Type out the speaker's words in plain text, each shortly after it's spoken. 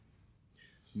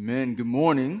Amen. Good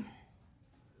morning.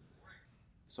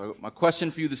 So my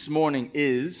question for you this morning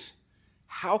is,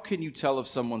 how can you tell if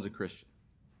someone's a Christian?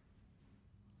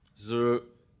 This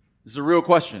is a real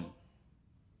question.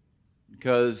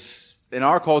 Because in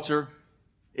our culture,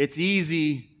 it's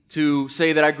easy to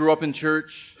say that I grew up in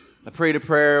church, I prayed a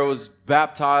prayer, was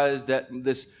baptized at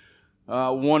this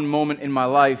one moment in my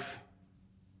life.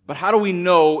 But how do we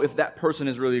know if that person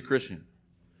is really a Christian?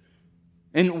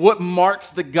 And what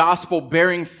marks the gospel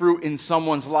bearing fruit in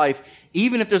someone's life,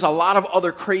 even if there's a lot of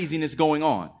other craziness going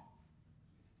on?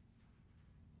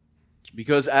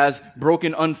 Because as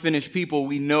broken, unfinished people,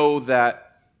 we know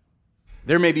that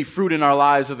there may be fruit in our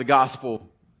lives of the gospel,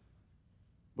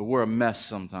 but we're a mess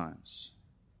sometimes.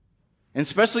 And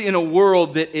especially in a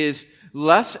world that is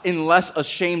less and less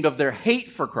ashamed of their hate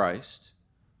for Christ,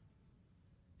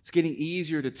 it's getting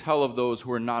easier to tell of those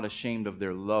who are not ashamed of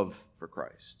their love for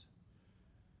Christ.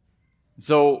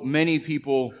 So many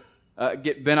people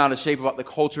get bent out of shape about the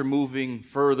culture moving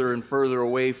further and further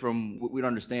away from what we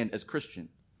understand as Christian.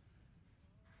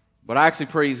 But I actually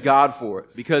praise God for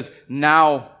it, because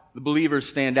now the believers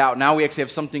stand out. Now we actually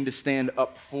have something to stand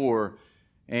up for,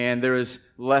 and there is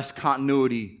less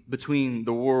continuity between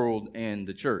the world and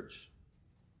the church.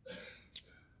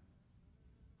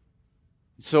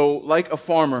 So, like a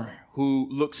farmer who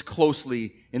looks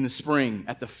closely in the spring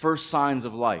at the first signs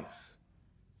of life,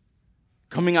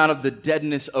 coming out of the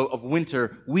deadness of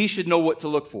winter, we should know what to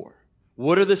look for.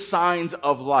 What are the signs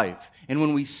of life? And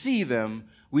when we see them,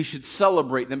 we should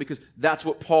celebrate them, because that's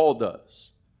what Paul does.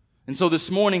 And so this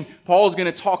morning, Paul is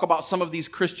going to talk about some of these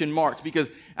Christian marks, because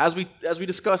as we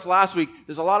discussed last week,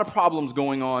 there's a lot of problems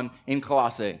going on in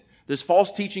Colossae. There's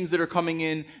false teachings that are coming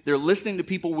in. They're listening to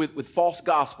people with false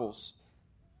gospels.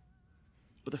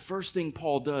 But the first thing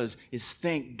Paul does is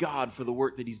thank God for the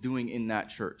work that he's doing in that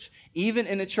church. Even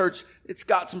in a church, it's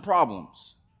got some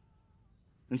problems.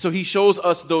 And so he shows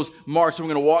us those marks, and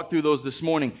we're going to walk through those this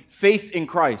morning. Faith in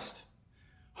Christ,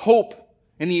 hope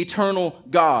in the eternal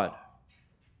God,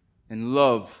 and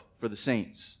love for the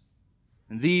saints.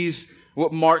 And these,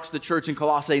 what marks the church in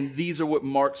Colossae, and these are what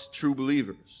marks true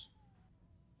believers.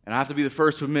 And I have to be the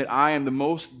first to admit, I am the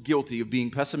most guilty of being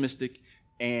pessimistic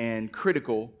and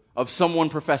critical of someone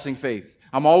professing faith.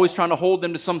 I'm always trying to hold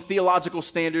them to some theological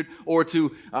standard, or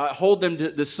to hold them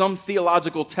to some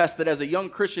theological test that as a young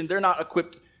Christian, they're not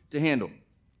equipped to handle.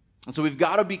 And so we've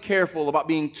got to be careful about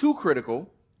being too critical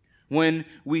when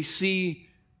we see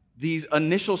these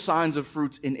initial signs of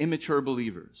fruits in immature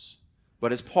believers.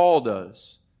 But as Paul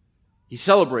does, he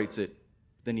celebrates it,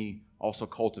 then he also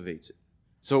cultivates it.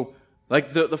 So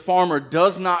like the farmer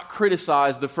does not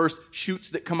criticize the first shoots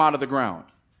that come out of the ground.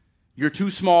 You're too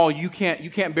small, you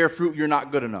can't bear fruit, you're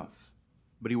not good enough.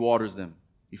 But he waters them,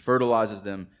 he fertilizes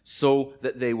them so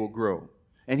that they will grow.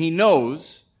 And he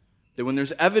knows that when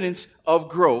there's evidence of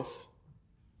growth,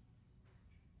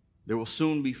 there will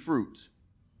soon be fruit.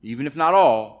 Even if not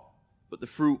all, but the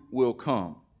fruit will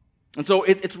come. And so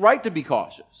it's right to be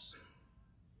cautious.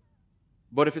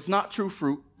 But if it's not true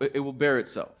fruit, it will bear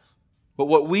itself. But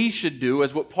what we should do,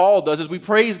 as what Paul does, is we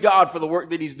praise God for the work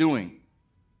that he's doing.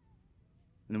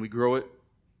 And then we grow it,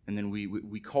 and then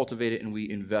we cultivate it, and we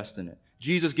invest in it.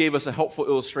 Jesus gave us a helpful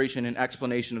illustration and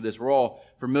explanation of this. We're all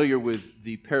familiar with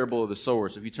the parable of the sower.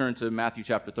 So if you turn to Matthew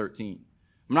chapter 13.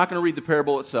 I'm not going to read the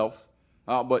parable itself,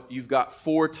 but you've got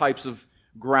 4 types of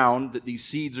ground that these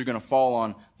seeds are going to fall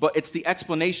on. But it's the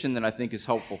explanation that I think is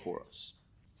helpful for us.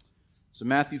 So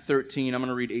Matthew 13, I'm going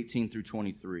to read 18 through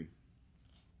 23.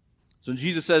 So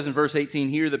Jesus says in verse 18,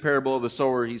 hear the parable of the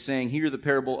sower. He's saying, hear the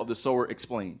parable of the sower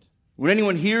explained. When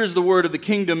anyone hears the word of the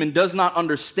kingdom and does not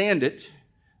understand it,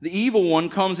 the evil one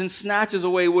comes and snatches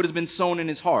away what has been sown in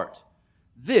his heart.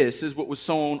 This is what was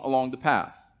sown along the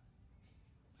path.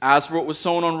 As for what was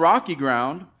sown on rocky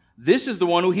ground, this is the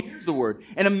one who hears the word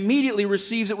and immediately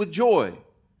receives it with joy.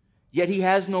 Yet he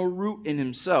has no root in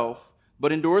himself,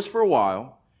 but endures for a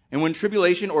while. And when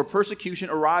tribulation or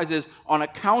persecution arises on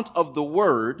account of the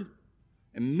word,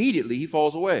 immediately he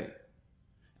falls away.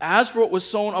 As for what was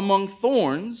sown among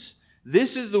thorns,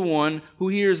 this is the one who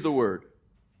hears the word.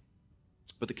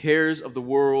 But the cares of the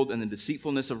world and the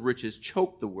deceitfulness of riches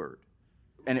choke the word,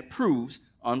 and it proves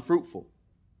unfruitful.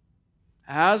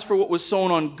 As for what was sown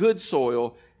on good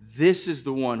soil, this is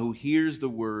the one who hears the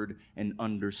word and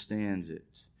understands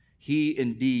it. He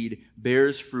indeed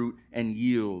bears fruit and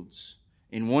yields,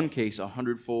 in one case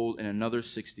 100-fold, in another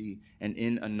 60, and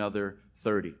in another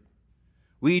 30.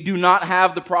 We do not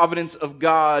have the providence of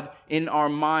God in our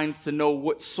minds to know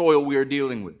what soil we are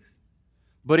dealing with.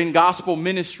 But in gospel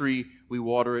ministry, we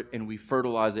water it and we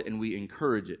fertilize it and we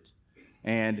encourage it.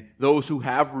 And those who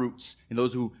have roots and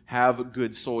those who have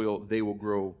good soil, they will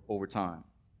grow over time.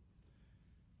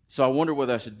 So I wonder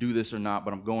whether I should do this or not,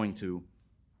 but I'm going to.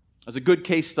 There's a good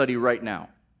case study right now.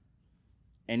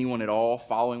 Anyone at all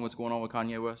following what's going on with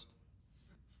Kanye West?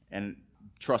 And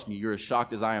trust me, you're as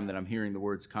shocked as I am that I'm hearing the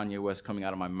words Kanye West coming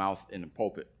out of my mouth in the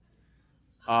pulpit.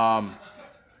 But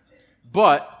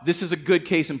this is a good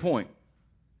case in point.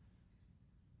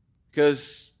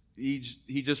 Because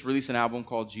he just released an album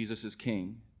called Jesus is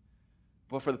King.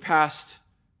 But for the past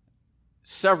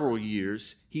several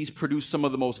years, he's produced some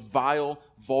of the most vile,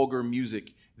 vulgar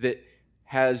music that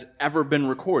has ever been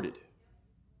recorded.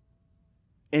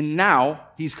 And now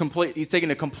he's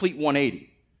taking a complete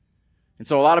 180. And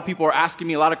so a lot of people are asking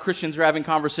me, a lot of Christians are having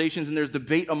conversations, and there's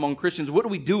debate among Christians. What do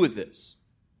we do with this?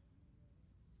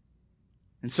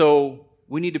 And so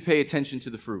we need to pay attention to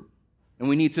the fruit. And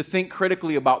we need to think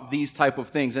critically about these type of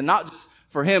things. And not just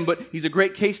for him, but he's a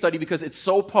great case study because it's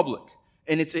so public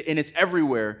and it's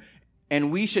everywhere. And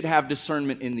we should have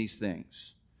discernment in these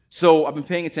things. So I've been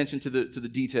paying attention to the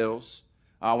details.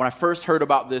 When I first heard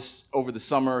about this over the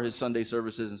summer, his Sunday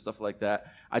services and stuff like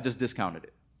that, I just discounted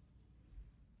it.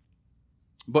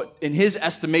 But in his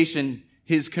estimation,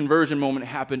 his conversion moment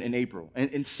happened in April.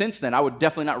 And since then, I would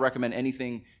definitely not recommend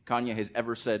anything Kanye has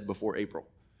ever said before April.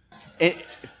 And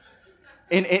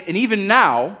even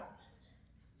now,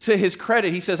 to his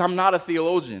credit, he says, I'm not a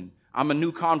theologian. I'm a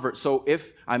new convert. So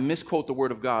if I misquote the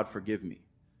word of God, forgive me.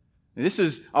 And this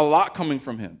is a lot coming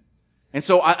from him. And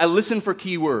so I listen for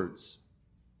key words.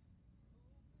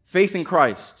 Faith in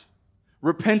Christ,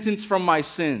 repentance from my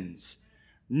sins,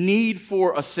 need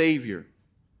for a Savior.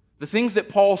 The things that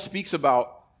Paul speaks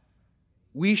about,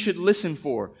 we should listen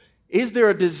for. Is there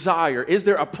a desire? Is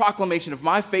there a proclamation of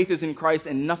my faith is in Christ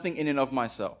and nothing in and of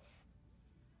myself?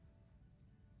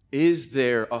 Is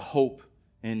there a hope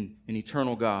in an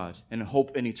eternal God and a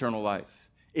hope in eternal life?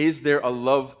 Is there a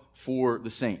love for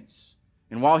the saints?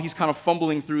 And while he's kind of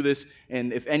fumbling through this,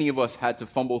 and if any of us had to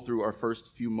fumble through our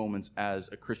first few moments as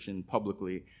a Christian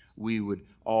publicly, we would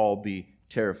all be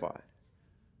terrified.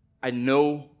 I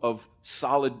know of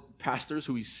solid pastors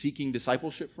who he's seeking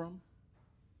discipleship from.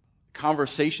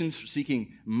 Conversations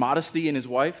seeking modesty in his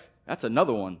wife. That's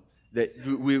another one that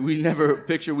we never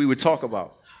pictured we would talk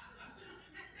about.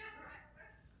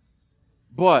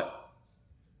 But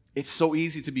it's so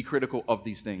easy to be critical of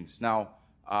these things. Now,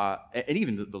 and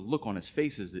even the look on his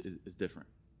face is different.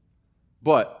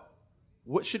 But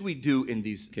what should we do in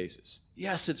these cases?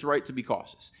 Yes, it's right to be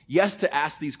cautious. Yes, to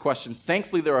ask these questions.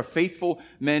 Thankfully, there are faithful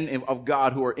men of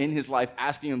God who are in his life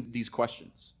asking him these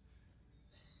questions.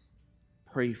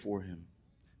 Pray for him.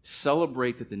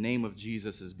 Celebrate that the name of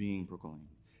Jesus is being proclaimed.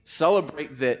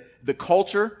 Celebrate that the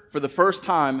culture, for the first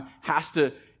time, has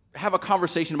to have a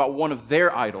conversation about one of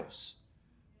their idols,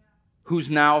 who's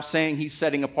now saying he's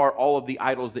setting apart all of the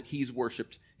idols that he's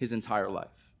worshipped his entire life.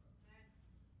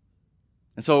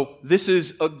 And so this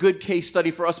is a good case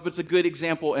study for us, but it's a good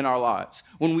example in our lives.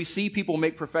 When we see people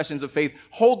make professions of faith,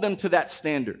 hold them to that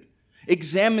standard.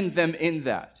 Examine them in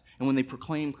that. And when they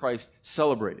proclaim Christ,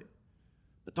 celebrate it.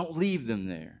 But don't leave them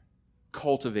there.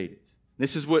 Cultivate it.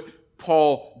 This is what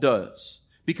Paul does.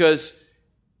 Because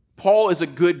Paul is a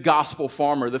good gospel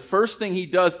farmer. The first thing he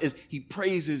does is he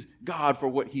praises God for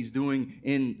what he's doing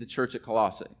in the church at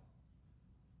Colossae.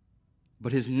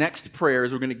 But his next prayer,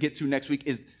 as we're going to get to next week,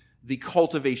 is the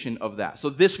cultivation of that. So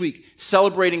this week,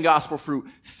 celebrating gospel fruit,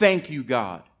 thank you,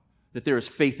 God, that there is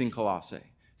faith in Colossae.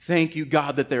 Thank you,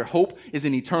 God, that their hope is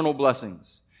in eternal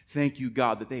blessings. Thank you,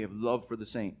 God, that they have love for the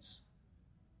saints.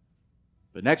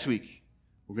 But next week,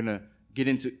 we're going to get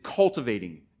into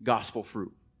cultivating gospel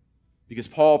fruit. Because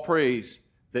Paul prays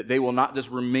that they will not just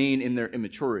remain in their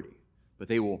immaturity, but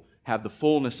they will have the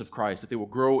fullness of Christ, that they will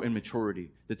grow in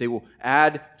maturity, that they will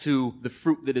add to the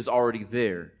fruit that is already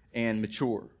there and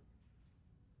mature.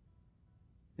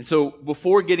 And so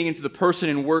before getting into the person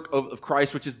and work of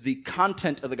Christ, which is the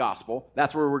content of the gospel,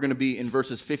 that's where we're going to be in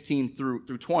verses 15 through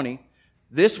 20.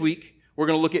 This week, we're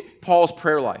going to look at Paul's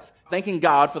prayer life, thanking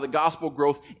God for the gospel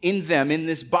growth in them, in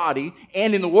this body,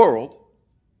 and in the world.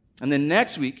 And then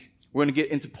next week, we're going to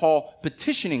get into Paul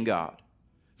petitioning God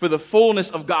for the fullness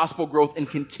of gospel growth and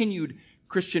continued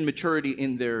Christian maturity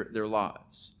in their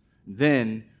lives.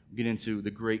 Then we get into the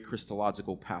great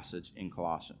Christological passage in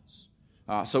Colossians.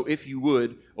 So if you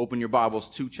would, open your Bibles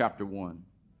to chapter 1. I'm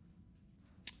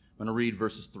going to read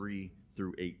verses 3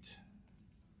 through 8.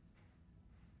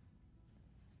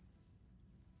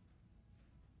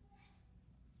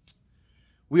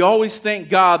 We always thank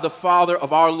God, the Father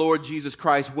of our Lord Jesus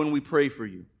Christ, when we pray for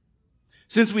you,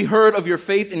 since we heard of your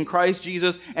faith in Christ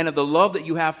Jesus and of the love that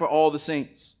you have for all the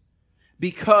saints.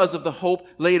 because of the hope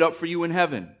laid up for you in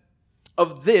heaven.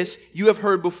 Of this you have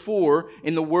heard before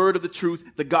in the word of the truth,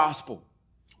 the gospel,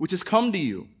 which has come to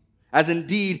you, as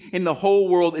indeed in the whole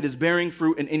world it is bearing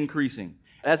fruit and increasing,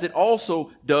 as it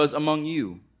also does among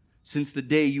you, since the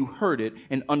day you heard it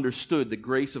and understood the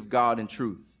grace of God in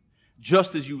truth,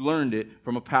 just as you learned it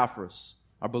from Epaphras,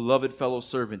 our beloved fellow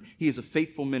servant. He is a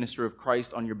faithful minister of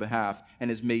Christ on your behalf and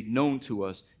has made known to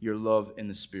us your love in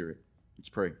the Spirit. Let's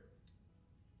pray.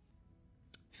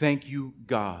 Thank you,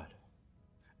 God,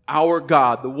 our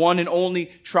God, the one and only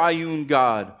triune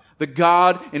God, the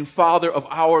God and Father of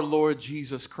our Lord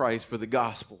Jesus Christ, for the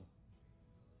gospel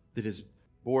that has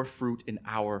bore fruit in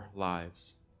our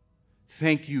lives.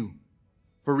 Thank you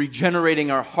for regenerating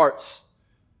our hearts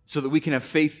so that we can have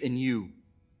faith in you.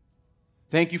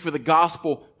 Thank you for the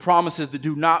gospel promises that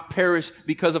do not perish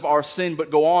because of our sin, but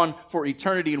go on for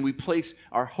eternity, and we place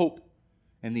our hope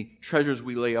in the treasures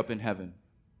we lay up in heaven,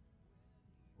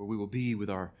 where we will be with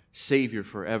our Savior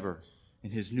forever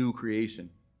in His new creation.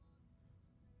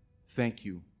 Thank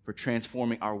you for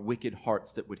transforming our wicked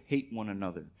hearts that would hate one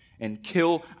another and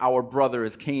kill our brother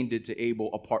as Cain did to Abel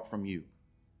apart from you.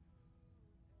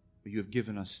 But you have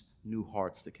given us new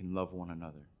hearts that can love one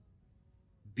another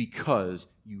because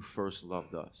you first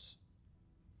loved us.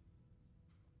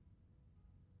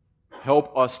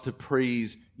 Help us to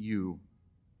praise you.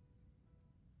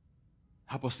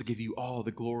 Help us to give you all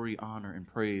the glory, honor, and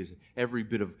praise, every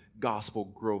bit of gospel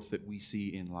growth that we see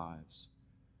in lives.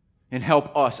 And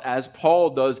help us, as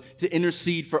Paul does, to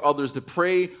intercede for others, to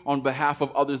pray on behalf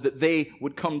of others that they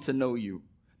would come to know you,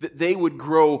 that they would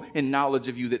grow in knowledge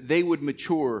of you, that they would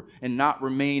mature and not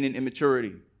remain in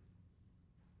immaturity.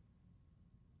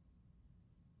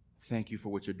 Thank you for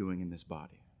what you're doing in this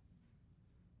body.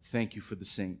 Thank you for the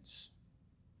saints,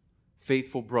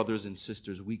 faithful brothers and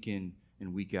sisters, week in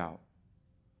and week out.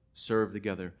 Serve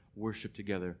together, worship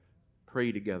together,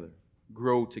 pray together,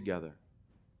 grow together.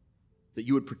 That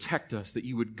you would protect us, that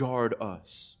you would guard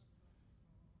us,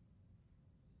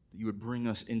 that you would bring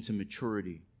us into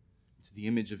maturity, into the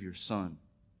image of your Son.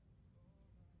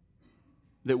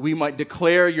 That we might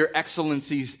declare your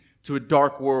excellencies to a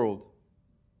dark world.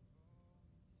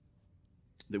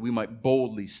 That we might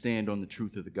boldly stand on the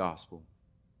truth of the gospel.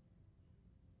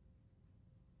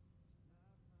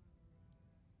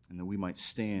 And that we might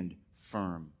stand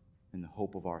firm in the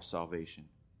hope of our salvation,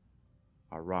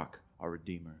 our rock, our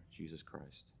Redeemer, Jesus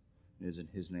Christ. It is in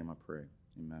His name I pray.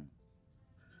 Amen.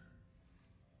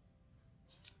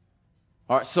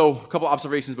 All right, so a couple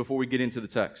observations before we get into the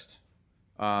text.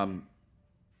 One,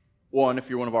 if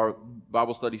you're one of our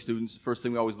Bible study students, the first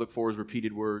thing we always look for is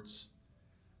repeated words.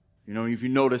 If you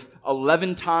notice,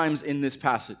 11 times in this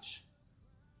passage,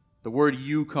 the word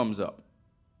you comes up.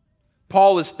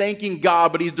 Paul is thanking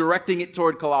God, but he's directing it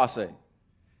toward Colossae.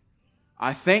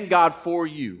 I thank God for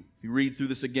you. If you read through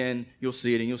this again, you'll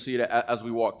see it, and you'll see it as we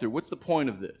walk through. What's the point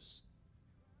of this?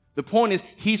 The point is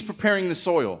he's preparing the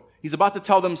soil. He's about to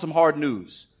tell them some hard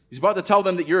news. He's about to tell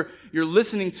them that you're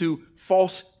listening to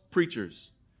false preachers.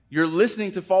 You're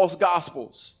listening to false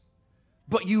gospels.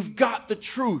 But you've got the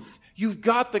truth. You've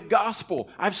got the gospel.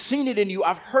 I've seen it in you.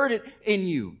 I've heard it in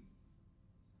you.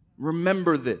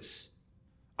 Remember this.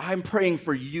 I'm praying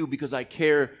for you because I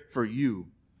care for you.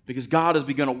 Because God has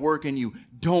begun to work in you.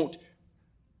 Don't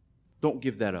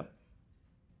give that up.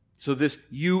 So this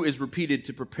you is repeated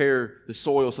to prepare the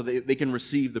soil so that they can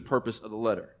receive the purpose of the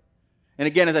letter. And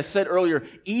again, as I said earlier,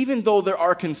 even though there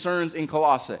are concerns in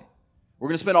Colossae, we're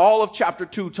going to spend all of chapter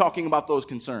 2 talking about those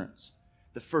concerns.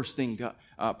 The first thing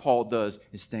Paul does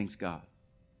is thanks God.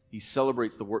 He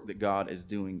celebrates the work that God is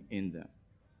doing in them.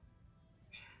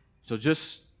 So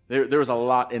there is a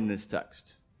lot in this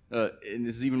text. And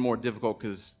this is even more difficult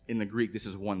because in the Greek, this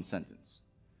is one sentence.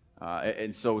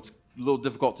 And so it's a little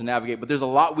difficult to navigate, but there's a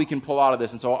lot we can pull out of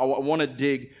this. And so I want to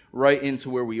dig right into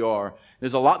where we are.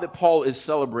 There's a lot that Paul is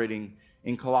celebrating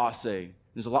in Colossae.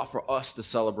 There's a lot for us to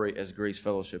celebrate as Grace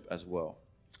Fellowship as well.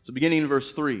 So beginning in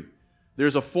verse 3,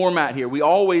 there's a format here. We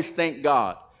always thank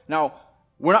God. Now,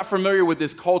 we're not familiar with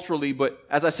this culturally, but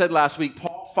as I said last week,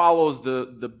 Paul follows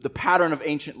the pattern of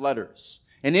ancient letters.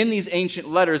 And in these ancient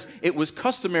letters, it was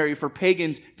customary for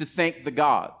pagans to thank the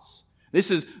gods. This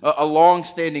is a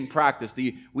long-standing practice.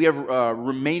 We have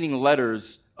remaining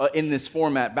letters in this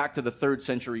format back to the 3rd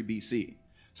century BC.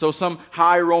 So some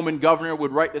high Roman governor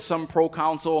would write to some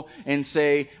proconsul and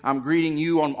say, I'm greeting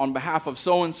you on behalf of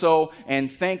so-and-so,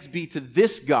 and thanks be to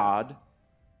this God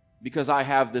because I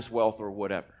have this wealth or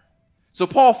whatever. So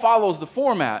Paul follows the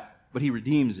format, but he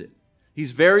redeems it.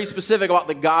 He's very specific about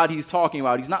the God he's talking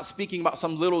about. He's not speaking about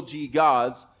some little g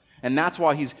gods, and that's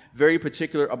why he's very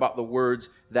particular about the words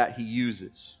that he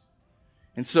uses.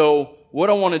 And so what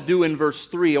I want to do in verse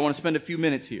 3, I want to spend a few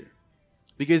minutes here.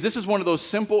 Because this is one of those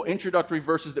simple introductory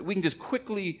verses that we can just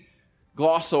quickly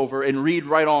gloss over and read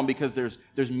right on because there's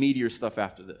meatier stuff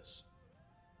after this.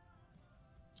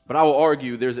 But I will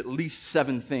argue there's at least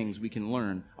 7 things we can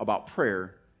learn about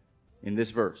prayer in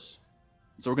this verse.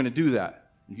 So we're going to do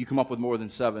that. If you come up with more than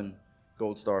 7,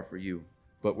 gold star for you.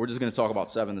 But we're just going to talk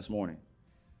about 7 this morning.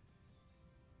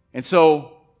 And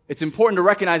so it's important to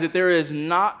recognize that there is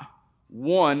not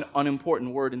one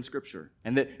unimportant word in Scripture.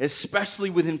 And that especially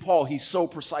within Paul, he's so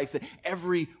precise that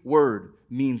every word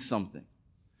means something.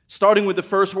 Starting with the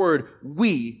first word,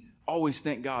 we always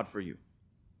thank God for you.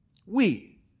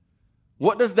 We.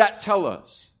 What does that tell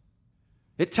us?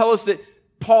 It tells us that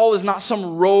Paul is not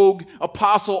some rogue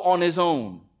apostle on his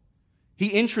own. He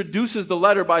introduces the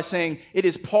letter by saying, it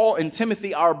is Paul and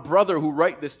Timothy, our brother, who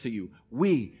write this to you.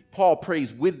 We, Paul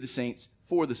prays with the saints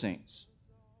for the saints.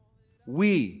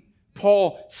 We,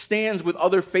 Paul stands with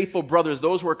other faithful brothers,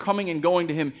 those who are coming and going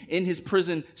to him in his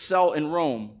prison cell in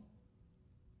Rome.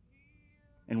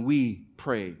 And we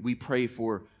pray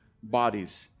for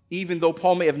bodies. Even though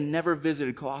Paul may have never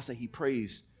visited Colossae, he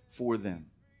prays for them.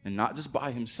 And not just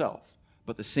by himself,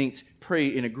 but the saints pray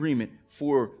in agreement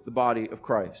for the body of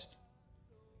Christ.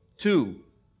 2,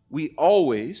 we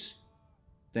always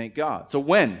thank God. So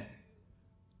when?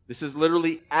 This is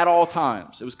literally at all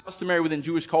times. It was customary within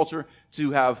Jewish culture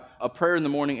to have a prayer in the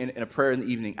morning and a prayer in the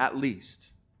evening, at least.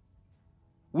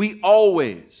 We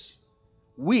always.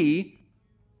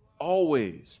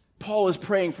 Paul is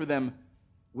praying for them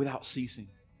without ceasing.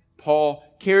 Paul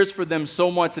cares for them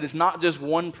so much that it's not just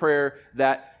one prayer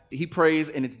that he prays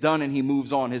and it's done and he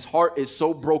moves on. His heart is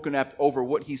so broken over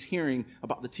what he's hearing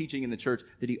about the teaching in the church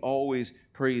that he always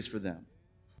prays for them.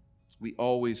 We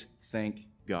always thank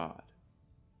God.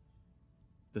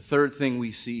 The third thing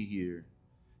we see here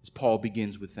is Paul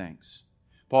begins with thanks.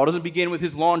 Paul doesn't begin with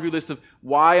his laundry list of,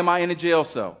 why am I in a jail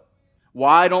cell?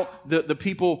 Why don't the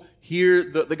people hear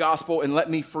the gospel and let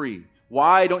me free?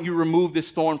 Why don't you remove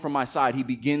this thorn from my side? He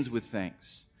begins with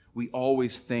thanks. We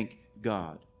always thank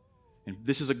God. And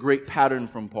this is a great pattern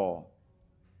from Paul.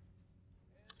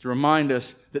 To remind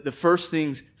us that the first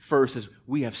things first is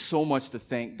we have so much to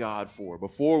thank God for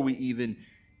before we even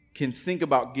can think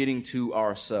about getting to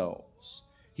ourselves.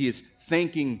 He is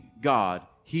thanking God.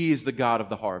 He is the God of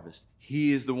the harvest.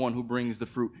 He is the one who brings the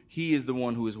fruit. He is the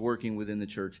one who is working within the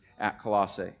church at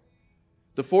Colossae.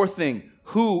 The fourth thing,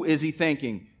 who is he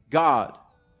thanking? God.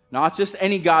 Not just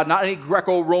any God, not any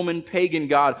Greco-Roman pagan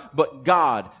God, but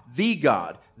God,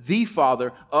 the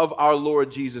Father of our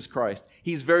Lord Jesus Christ.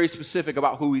 He's very specific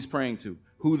about who he's praying to,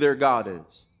 who their God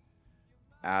is.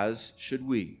 As should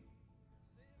we.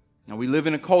 Now, we live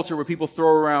in a culture where people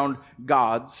throw around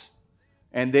gods,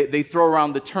 and they throw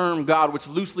around the term God, which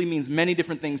loosely means many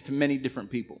different things to many different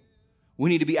people. We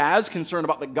need to be as concerned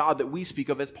about the God that we speak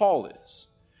of as Paul is.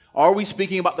 Are we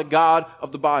speaking about the God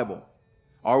of the Bible?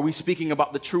 Are we speaking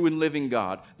about the true and living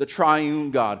God, the triune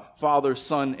God, Father,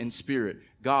 Son, and Spirit,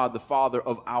 God, the Father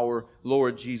of our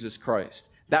Lord Jesus Christ?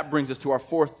 That brings us to our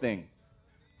fourth thing,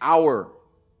 our.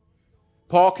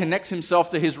 Paul connects himself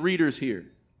to his readers here.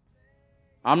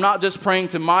 I'm not just praying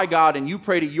to my God and you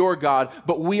pray to your God,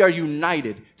 but we are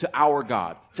united to our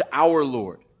God, to our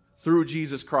Lord, through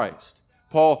Jesus Christ.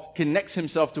 Paul connects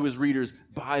himself to his readers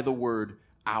by the word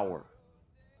our.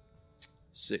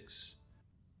 6.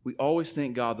 We always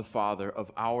thank God the Father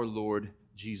of our Lord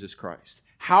Jesus Christ.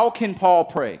 How can Paul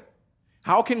pray?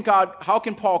 How can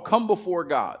Paul come before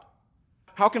God?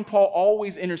 How can Paul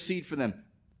always intercede for them?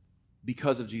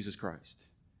 Because of Jesus Christ.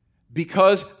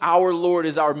 Because our Lord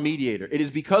is our mediator. It is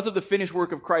because of the finished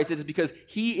work of Christ. It is because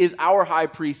he is our high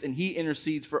priest and he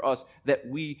intercedes for us that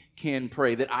we can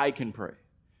pray, that I can pray.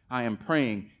 I am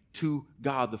praying to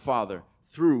God the Father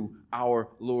through our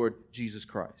Lord Jesus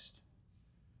Christ.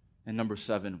 And number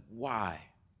 7, why?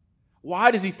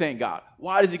 Why does he thank God?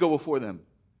 Why does he go before them?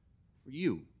 For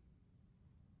you.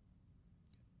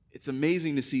 It's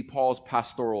amazing to see Paul's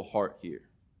pastoral heart here.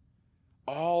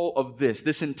 All of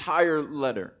this entire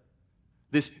letter,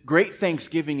 this great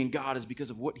thanksgiving in God is because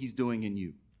of what he's doing in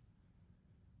you.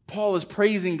 Paul is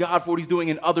praising God for what he's doing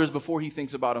in others before he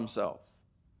thinks about himself.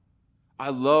 I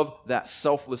love that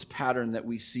selfless pattern that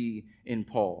we see in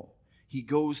Paul. He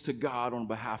goes to God on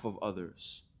behalf of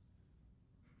others.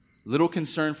 Little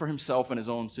concern for himself and his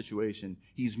own situation.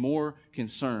 He's more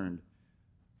concerned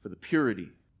for the purity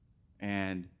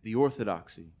and the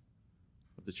orthodoxy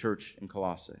of the church in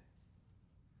Colossae.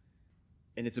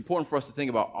 And it's important for us to think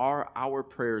about, are our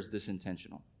prayers this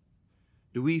intentional?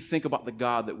 Do we think about the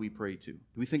God that we pray to? Do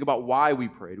we think about why we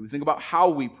pray? Do we think about how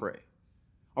we pray?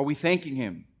 Are we thanking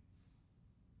him?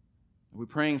 Are we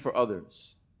praying for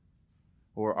others?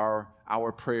 Or are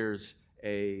our prayers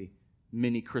a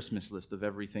mini Christmas list of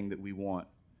everything that we want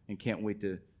and can't wait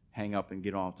to hang up and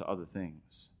get on to other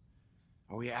things?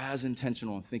 Are we as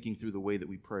intentional in thinking through the way that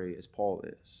we pray as Paul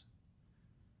is?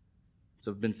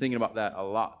 So I've been thinking about that a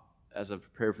lot as I've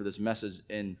prepared for this message,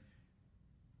 and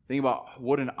think about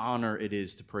what an honor it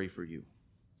is to pray for you.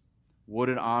 What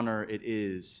an honor it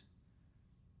is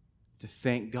to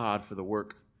thank God for the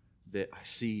work that I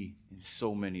see in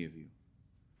so many of you.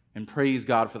 And praise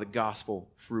God for the gospel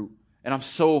fruit. And I'm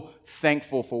so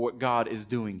thankful for what God is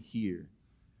doing here.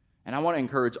 And I want to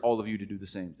encourage all of you to do the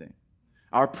same thing.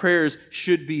 Our prayers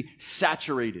should be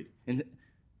saturated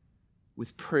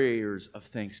with prayers of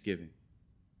thanksgiving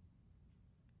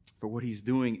for what He's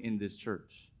doing in this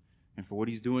church and for what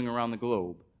He's doing around the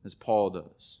globe, as Paul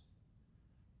does.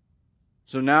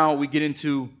 So now we get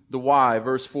into the why,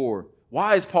 verse 4.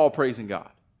 Why is Paul praising God?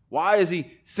 Why is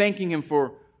he thanking Him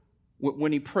for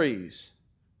when he prays?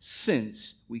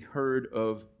 Since we heard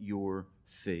of your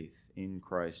faith in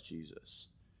Christ Jesus.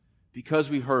 Because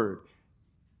we heard.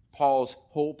 Paul's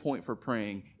whole point for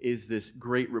praying is this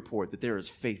great report that there is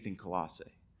faith in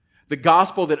Colossae. The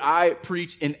gospel that I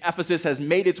preached in Ephesus has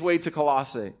made its way to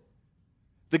Colossae.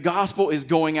 The gospel is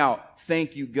going out.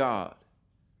 Thank you, God.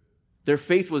 Their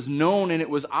faith was known, and it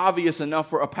was obvious enough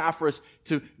for Epaphras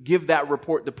to give that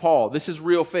report to Paul. This is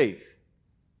real faith.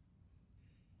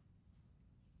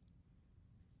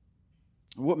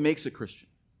 What makes a Christian?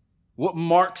 What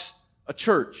marks a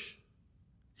church?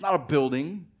 It's not a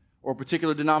building or a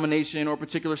particular denomination or a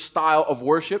particular style of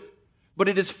worship, but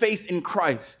it is faith in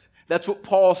Christ. That's what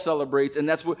Paul celebrates, and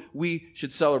that's what we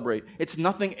should celebrate. It's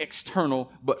nothing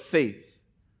external but faith.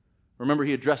 Remember,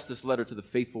 he addressed this letter to the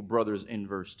faithful brothers in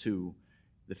verse 2,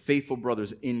 the faithful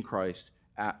brothers in Christ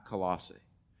at Colossae.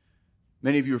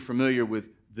 Many of you are familiar with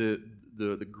the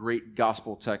great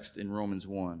gospel text in Romans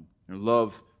 1. You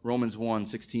love Romans 1,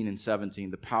 16 and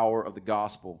 17, the power of the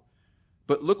gospel.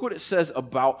 But look what it says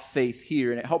about faith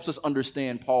here, and it helps us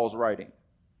understand Paul's writing.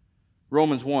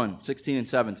 Romans 1, 16 and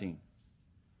 17.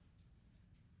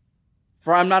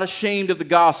 For I am not ashamed of the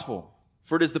gospel,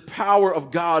 for it is the power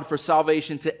of God for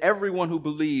salvation to everyone who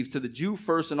believes, to the Jew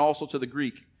first and also to the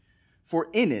Greek. For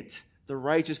in it the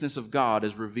righteousness of God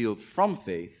is revealed from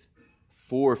faith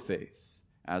for faith.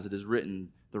 As it is written,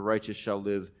 the righteous shall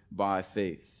live by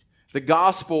faith. The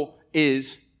gospel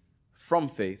is from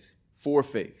faith for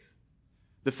faith.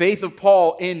 The faith of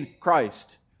Paul in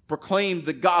Christ proclaimed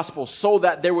the gospel so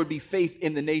that there would be faith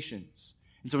in the nations.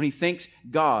 And so when he thanks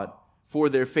God for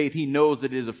their faith, he knows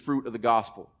that it is a fruit of the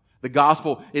gospel. The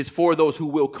gospel is for those who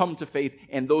will come to faith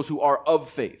and those who are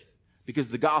of faith, because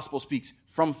the gospel speaks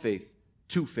from faith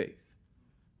to faith.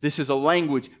 This is a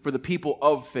language for the people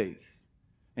of faith.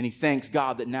 And he thanks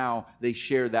God that now they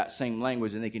share that same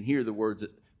language and they can hear the words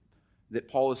that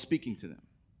Paul is speaking to them.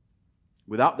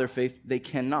 Without their faith, they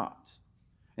cannot.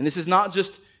 And this is not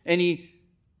just any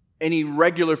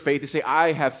regular faith. They say,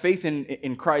 I have faith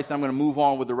in Christ, I'm going to move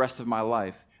on with the rest of my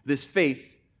life. This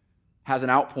faith has an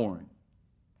outpouring.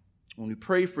 When we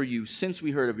pray for you, since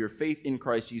we heard of your faith in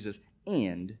Christ Jesus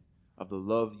and of the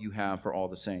love you have for all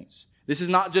the saints. This is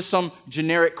not just some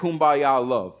generic kumbaya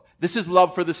love. This is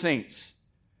love for the saints.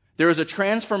 There is a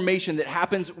transformation that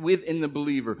happens within the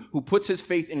believer who puts his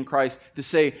faith in Christ to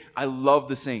say, I love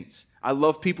the saints. I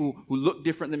love people who look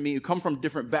different than me, who come from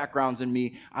different backgrounds than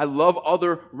me. I love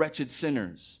other wretched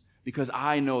sinners because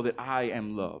I know that I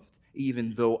am loved,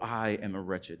 even though I am a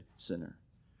wretched sinner.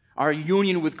 Our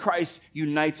union with Christ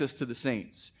unites us to the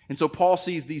saints. And so Paul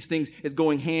sees these things as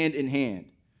going hand in hand.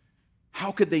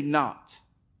 How could they not?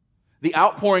 The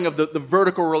outpouring of the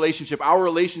vertical relationship, our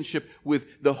relationship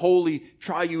with the holy,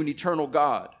 triune, eternal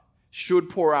God, should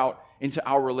pour out into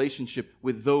our relationship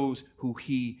with those who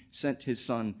he sent his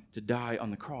son to die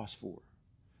on the cross for.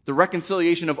 The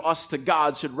reconciliation of us to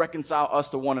God should reconcile us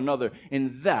to one another,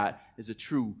 and that is a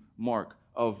true mark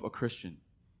of a Christian.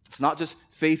 It's not just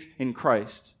faith in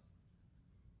Christ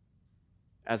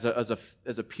as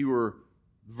a pure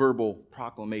verbal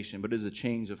proclamation, but it is a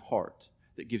change of heart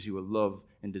that gives you a love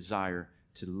and desire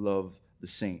to love the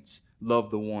saints, love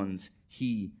the ones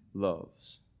he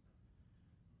loves.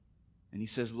 And he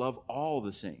says, love all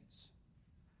the saints,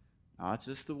 not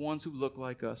just the ones who look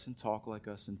like us and talk like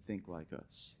us and think like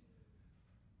us,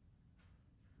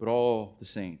 but all the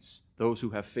saints, those who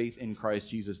have faith in Christ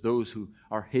Jesus, those who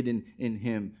are hidden in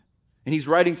him. And he's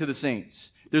writing to the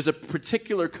saints. There's a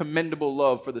particular commendable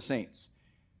love for the saints.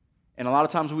 And a lot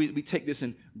of times we take this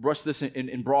and brush this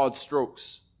in broad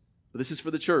strokes. But this is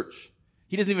for the church.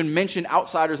 He doesn't even mention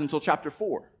outsiders until chapter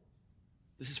 4.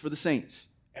 This is for the saints,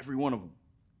 every one of them.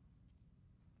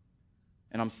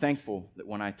 And I'm thankful that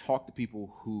when I talk to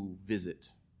people who visit,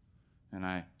 and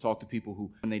I talk to people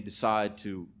who, when they decide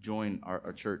to join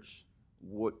our church,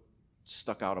 what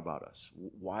stuck out about us?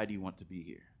 Why do you want to be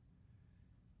here?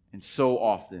 And so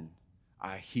often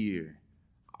I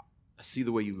see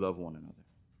the way you love one another.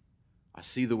 I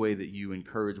see the way that you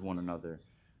encourage one another.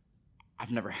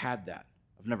 I've never had that.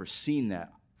 I've never seen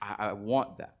that. I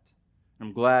want that.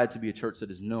 I'm glad to be a church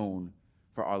that is known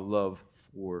for our love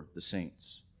for the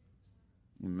saints.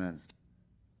 Amen.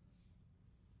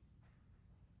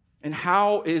 And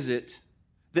how is it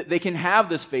that they can have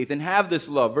this faith and have this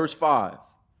love? Verse 5.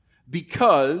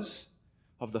 Because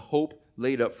of the hope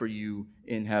laid up for you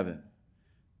in heaven.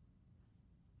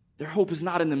 Their hope is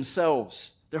not in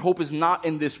themselves. Their hope is not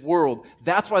in this world.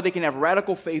 That's why they can have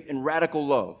radical faith and radical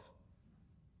love.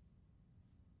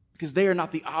 Because they are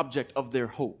not the object of their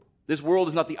hope. This world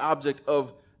is not the object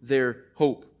of their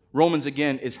hope. Romans,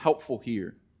 again, is helpful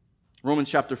here. Romans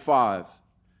chapter 5,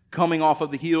 coming off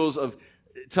of the heels of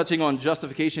touching on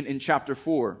justification in chapter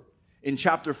 4. In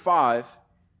chapter 5,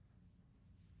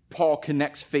 Paul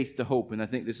connects faith to hope, and I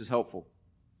think this is helpful.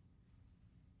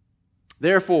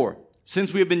 Therefore,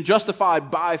 since we have been justified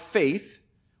by faith,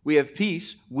 we have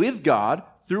peace with God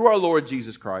through our Lord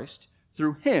Jesus Christ.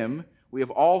 Through him, we have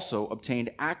also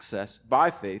obtained access by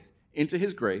faith into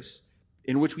his grace,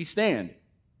 in which we stand.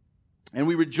 And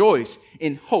we rejoice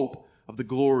in hope of the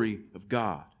glory of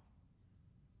God.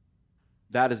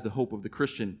 That is the hope of the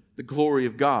Christian, the glory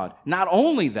of God. Not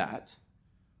only that,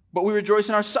 but we rejoice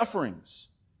in our sufferings,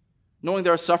 knowing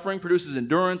that our suffering produces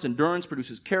endurance, endurance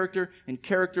produces character, and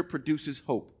character produces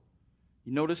hope.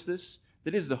 You notice this?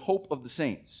 That is the hope of the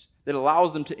saints that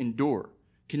allows them to endure,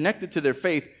 connected to their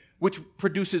faith, which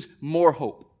produces more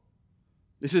hope.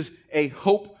 This is a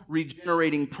hope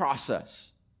regenerating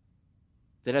process.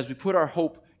 That as we put our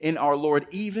hope in our Lord,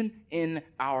 even in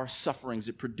our sufferings,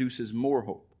 it produces more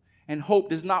hope. And hope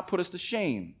does not put us to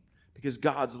shame, because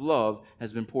God's love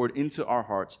has been poured into our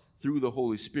hearts through the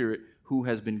Holy Spirit who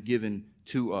has been given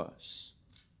to us.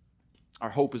 Our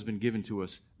hope has been given to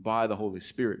us by the Holy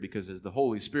Spirit, because as the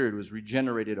Holy Spirit has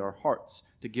regenerated our hearts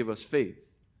to give us faith.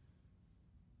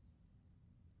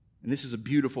 And this is a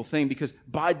beautiful thing, because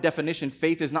by definition,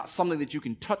 faith is not something that you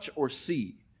can touch or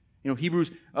see. You know, Hebrews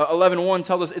 11:1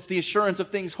 tells us it's the assurance of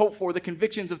things hoped for, the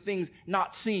convictions of things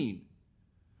not seen.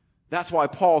 That's why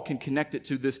Paul can connect it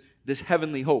to this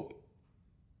heavenly hope.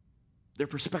 Their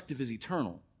perspective is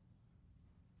eternal.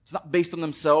 It's not based on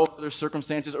themselves, or their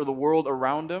circumstances, or the world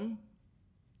around them.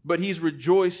 But he's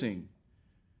rejoicing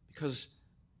because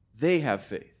they have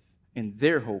faith, and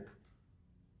their hope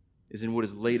is in what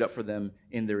is laid up for them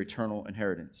in their eternal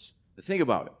inheritance. But think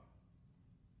about it.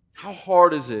 How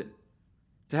hard is it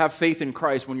to have faith in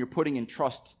Christ when you're putting your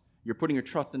trust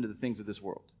into the things of this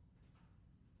world?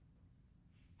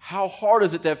 How hard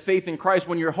is it to have faith in Christ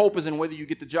when your hope is in whether you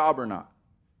get the job or not?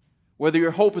 Whether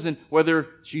your hope is in whether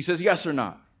she says yes or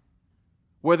not?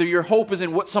 Whether your hope is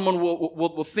in what someone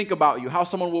will think about you, how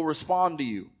someone will respond to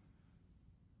you.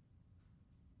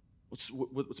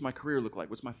 What's my career look like?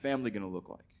 What's my family going to look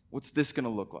like? What's this going to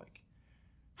look like?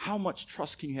 How much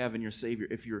trust can you have in your Savior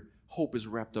if your hope is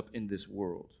wrapped up in this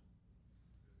world?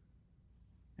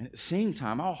 And at the same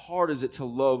time, how hard is it to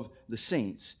love the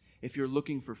saints if you're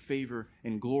looking for favor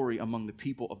and glory among the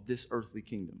people of this earthly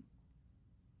kingdom?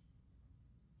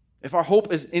 If our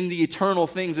hope is in the eternal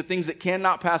things, the things that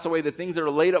cannot pass away, the things that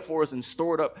are laid up for us and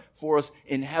stored up for us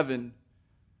in heaven,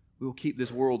 we will keep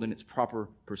this world in its proper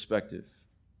perspective.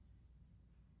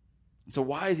 And so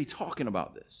why is he talking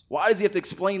about this? Why does he have to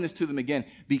explain this to them again?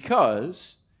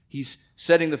 Because he's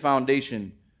setting the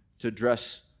foundation to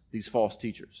address these false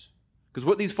teachers. Because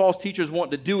what these false teachers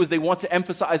want to do is they want to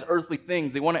emphasize earthly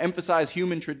things. They want to emphasize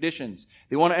human traditions.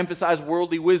 They want to emphasize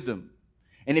worldly wisdom.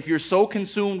 And if you're so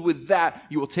consumed with that,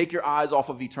 you will take your eyes off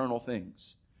of eternal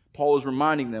things. Paul is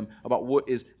reminding them about what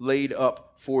is laid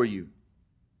up for you.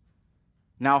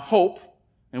 Now, hope,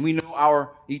 and we know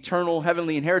our eternal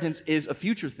heavenly inheritance is a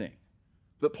future thing.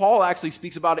 But Paul actually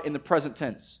speaks about it in the present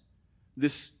tense.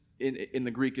 This, in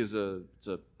the Greek, it's a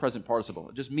present participle.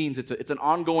 It just means it's an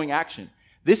ongoing action.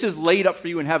 This is laid up for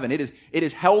you in heaven. It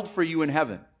is held for you in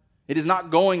heaven. It is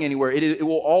not going anywhere. It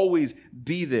will always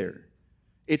be there.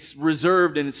 It's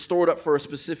reserved and it's stored up for a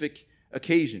specific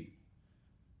occasion.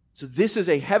 So this is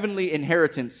a heavenly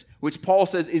inheritance, which Paul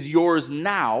says is yours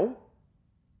now,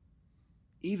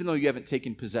 even though you haven't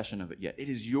taken possession of it yet. It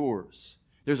is yours.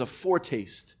 There's a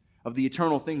foretaste of the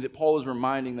eternal things that Paul is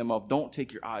reminding them of. Don't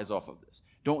take your eyes off of this.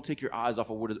 Don't take your eyes off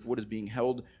of what is being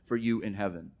held for you in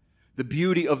heaven. The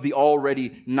beauty of the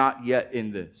already not yet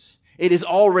in this. It is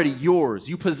already yours.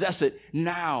 You possess it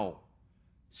now.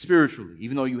 spiritually,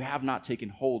 even though you have not taken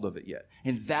hold of it yet.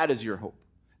 And that is your hope.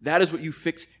 That is what you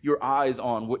fix your eyes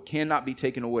on, what cannot be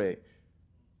taken away.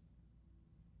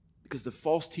 Because the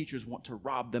false teachers want to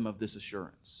rob them of this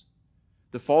assurance.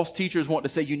 The false teachers want to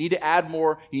say, you need to add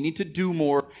more, you need to do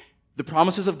more. The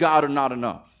promises of God are not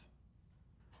enough.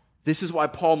 This is why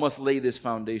Paul must lay this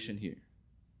foundation here.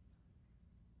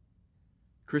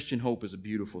 Christian hope is a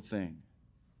beautiful thing.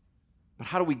 But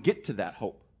how do we get to that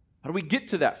hope? How do we get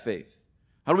to that faith?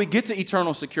 How do we get to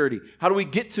eternal security? How do we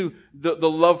get to the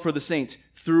love for the saints?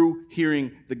 Through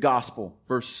hearing the gospel.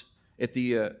 At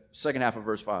the second half of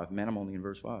verse 5. Man, I'm only in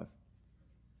verse 5.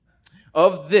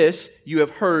 Of this you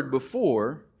have heard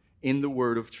before in the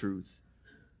word of truth,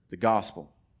 the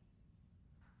gospel.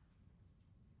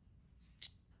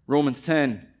 Romans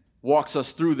 10 walks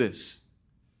us through this.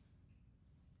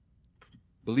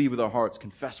 Believe with our hearts,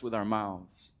 confess with our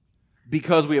mouths.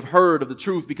 Because we have heard of the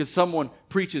truth, because someone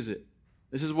preaches it.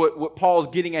 This is what Paul's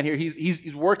getting at here.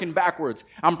 He's working backwards.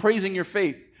 I'm praising your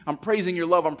faith. I'm praising your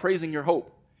love. I'm praising your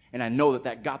hope. And I know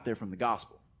that got there from the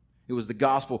gospel. It was the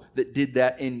gospel that did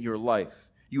that in your life.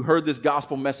 You heard this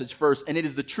gospel message first, and it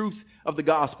is the truth of the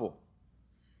gospel.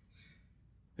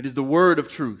 It is the word of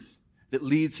truth that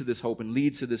leads to this hope and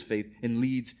leads to this faith and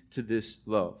leads to this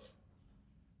love.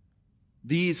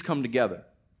 These come together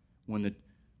when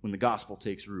the gospel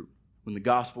takes root, when the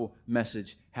gospel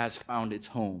message has found its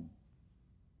home,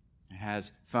 and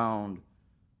has found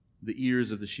the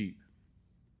ears of the sheep.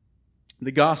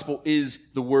 The gospel is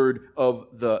the word of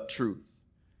the truth.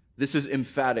 This is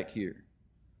emphatic here.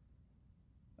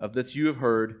 Of that you have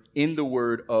heard in the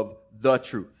word of the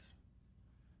truth.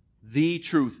 The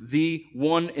truth, the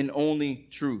one and only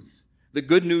truth. The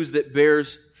good news that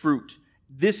bears fruit.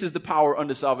 This is the power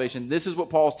unto salvation. This is what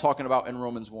Paul's talking about in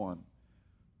Romans 1.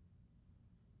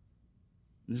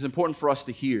 This is important for us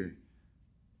to hear.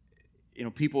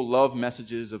 People love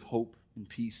messages of hope and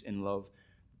peace and love.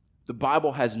 The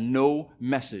Bible has no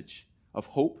message of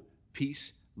hope,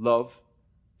 peace, love,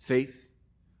 faith,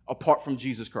 apart from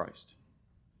Jesus Christ.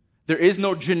 There is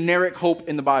no generic hope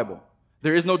in the Bible.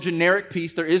 There is no generic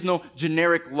peace. There is no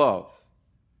generic love.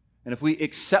 And if we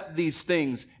accept these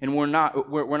things and we're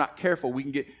not careful, we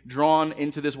can get drawn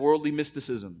into this worldly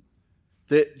mysticism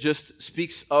that just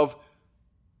speaks of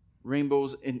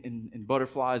rainbows and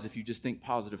butterflies if you just think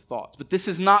positive thoughts. But this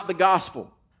is not the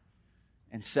gospel.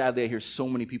 And sadly, I hear so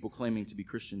many people claiming to be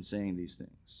Christians saying these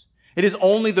things. It is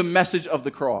only the message of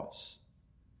the cross.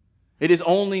 It is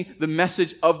only the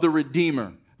message of the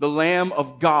Redeemer, the Lamb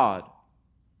of God,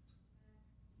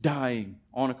 dying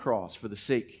on a cross for the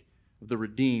sake of the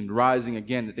redeemed, rising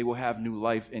again, that they will have new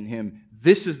life in Him.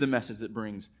 This is the message that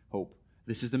brings hope.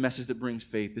 This is the message that brings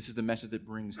faith. This is the message that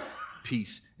brings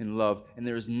peace and love. And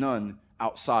there is none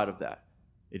outside of that.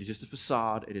 It is just a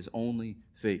facade. It is only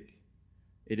fake.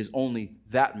 It is only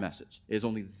that message. It is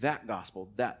only that gospel,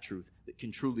 that truth, that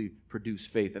can truly produce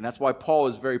faith. And that's why Paul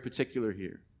is very particular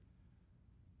here.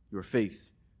 Your faith,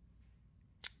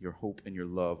 your hope, and your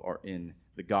love are in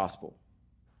the gospel.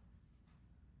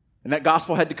 And that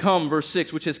gospel had to come, verse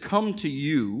 6, which has come to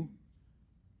you,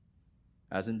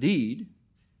 as indeed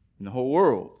in the whole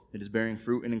world it is bearing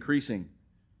fruit and increasing.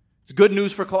 It's good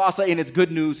news for Colossae, and it's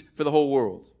good news for the whole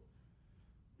world.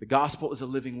 The gospel is a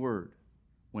living word.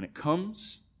 When it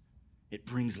comes, it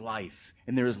brings life,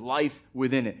 and there is life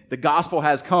within it. The gospel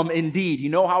has come indeed. You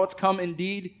know how it's come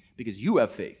indeed? Because you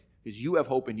have faith, because you have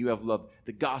hope, and you have love.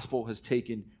 The gospel has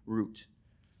taken root.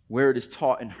 Where it is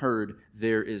taught and heard,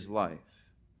 there is life.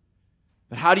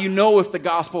 But how do you know if the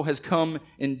gospel has come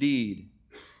indeed?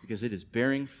 Because it is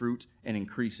bearing fruit and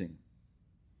increasing.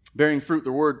 Bearing fruit,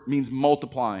 the word means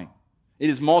multiplying. It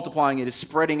is multiplying, it is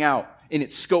spreading out in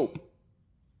its scope.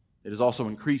 It is also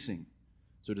increasing.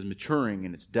 So it is maturing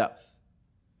in its depth.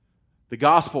 The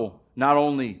gospel not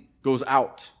only goes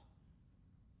out,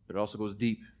 but it also goes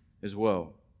deep as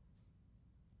well.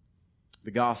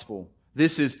 The gospel,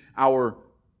 this is our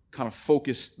kind of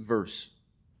focus verse.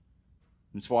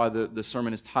 That's why the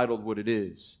sermon is titled what it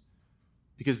is.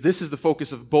 Because this is the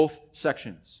focus of both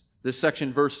sections. This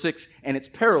section, verse 6, and its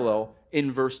parallel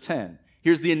in verse 10.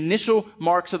 Here's the initial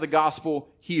marks of the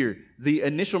gospel here. The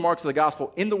initial marks of the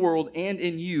gospel in the world and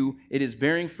in you, it is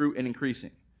bearing fruit and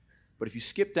increasing. But if you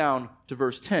skip down to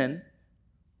verse 10,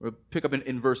 or pick up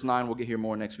in verse 9, we'll get here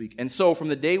more next week. And so from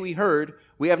the day we heard,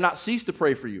 we have not ceased to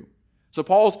pray for you. So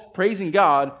Paul's praising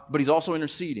God, but he's also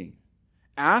interceding,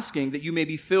 asking that you may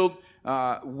be filled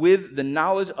with the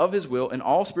knowledge of His will and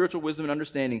all spiritual wisdom and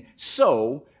understanding,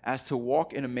 so as to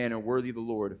walk in a manner worthy of the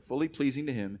Lord, fully pleasing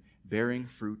to Him, bearing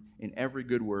fruit in every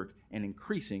good work and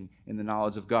increasing in the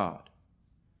knowledge of God.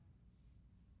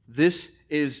 This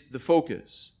is the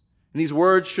focus. And these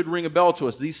words should ring a bell to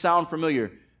us. These sound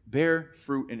familiar. Bear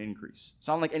fruit and increase.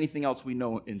 Sound like anything else we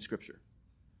know in Scripture.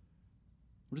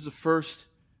 What is the first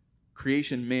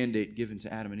creation mandate given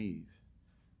to Adam and Eve?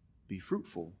 Be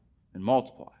fruitful and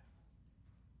multiply.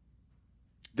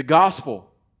 The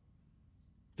gospel,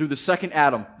 through the second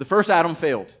Adam, the first Adam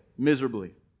failed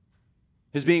miserably.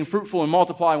 His being fruitful and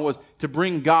multiplying was to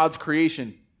bring God's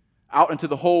creation out into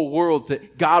the whole world,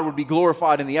 that God would be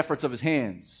glorified in the efforts of his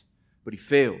hands. But he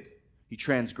failed. He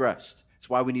transgressed. That's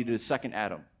why we needed a second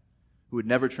Adam who would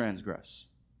never transgress.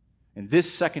 And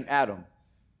this second Adam,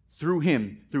 through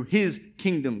him, through his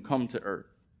kingdom, come to earth.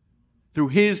 Through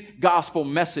his gospel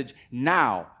message,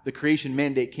 now the creation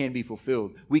mandate can be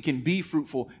fulfilled. We can be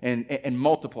fruitful and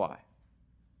multiply.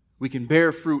 We can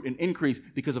bear fruit and increase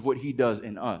because of what he does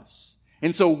in us.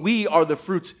 And so we are the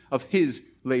fruits of his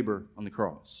labor on the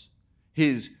cross.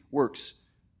 His works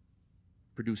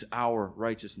produce our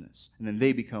righteousness, and then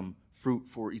they become fruit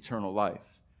for eternal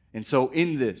life. And so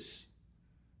in this,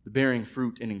 the bearing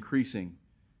fruit and increasing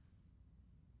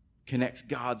connects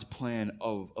God's plan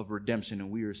of redemption, and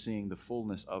we are seeing the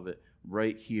fullness of it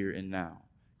right here and now.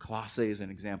 Colossae is an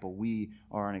example. We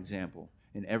are an example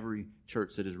in every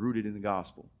church that is rooted in the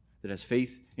gospel, that has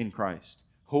faith in Christ,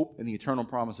 hope in the eternal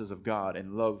promises of God,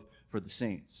 and love for the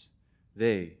saints.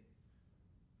 They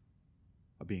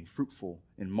are being fruitful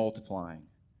and multiplying,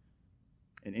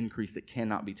 an increase that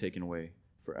cannot be taken away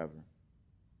forever.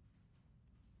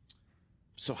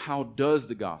 So how does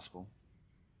the gospel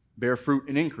bear fruit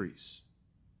and increase?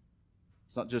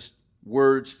 It's not just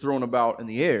words thrown about in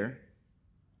the air.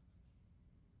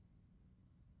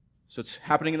 So it's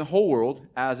happening in the whole world,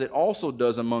 as it also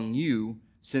does among you,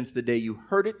 since the day you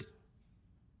heard it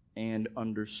and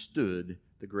understood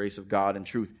the grace of God in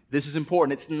truth. This is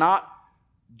important. It's not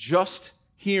just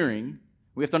hearing.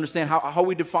 We have to understand how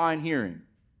we define hearing.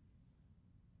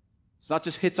 It's not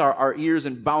just hits our ears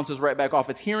and bounces right back off.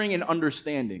 It's hearing and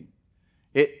understanding.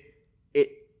 It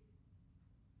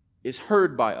is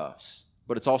heard by us,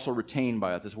 but it's also retained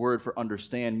by us. This word for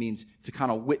understand means to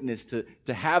kind of witness,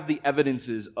 to have the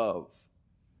evidences of.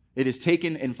 It is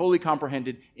taken and fully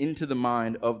comprehended into the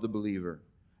mind of the believer,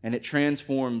 and it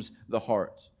transforms the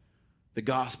heart. The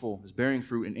gospel is bearing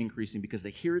fruit and increasing because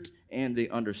they hear it and they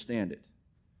understand it.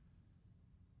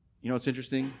 You know what's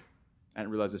interesting? I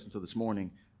didn't realize this until this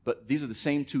morning, but these are the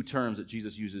same two terms that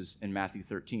Jesus uses in Matthew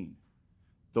 13.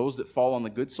 Those that fall on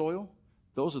the good soil,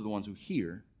 those are the ones who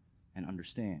hear and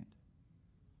understand.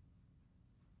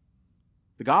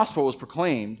 The gospel was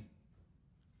proclaimed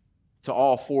to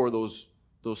all four of those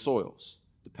soils: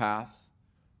 the path,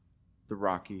 the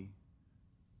rocky.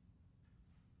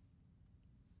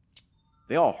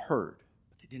 They all heard,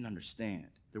 but they didn't understand.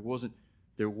 There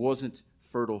wasn't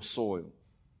fertile soil.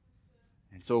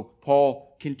 And so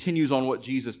Paul continues on what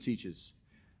Jesus teaches.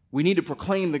 We need to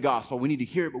proclaim the gospel. We need to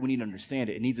hear it, but we need to understand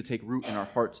it. It needs to take root in our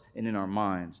hearts and in our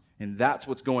minds. And that's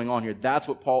what's going on here. That's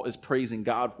what Paul is praising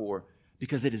God for,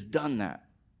 because it has done that.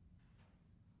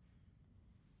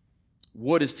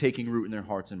 What is taking root in their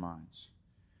hearts and minds?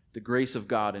 The grace of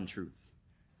God in truth.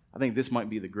 I think this might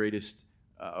be the greatest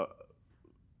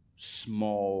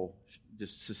small,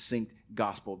 just succinct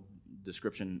gospel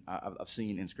description I've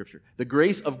seen in Scripture. The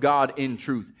grace of God in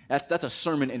truth. That's a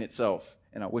sermon in itself,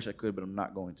 and I wish I could, but I'm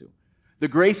not going to. The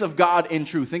grace of God in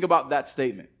truth. Think about that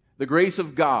statement. The grace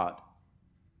of God.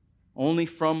 Only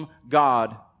from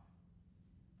God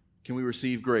can we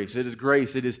receive grace. It is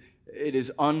grace. It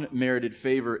is unmerited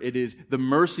favor. It is the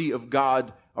mercy of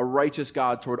God, a righteous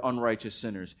God toward unrighteous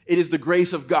sinners. It is the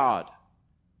grace of God.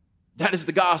 That is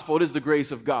the gospel. It is the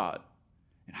grace of God.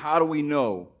 And how do we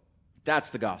know that's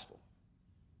the gospel?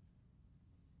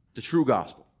 The true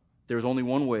gospel. There is only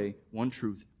one way, one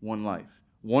truth, one life.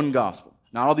 One gospel.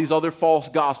 Not all these other false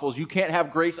gospels. You can't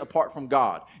have grace apart from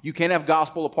God. You can't have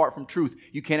gospel apart from truth.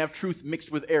 You can't have truth mixed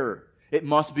with error. It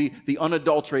must be the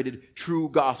unadulterated, true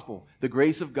gospel. The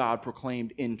grace of God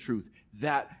proclaimed in truth.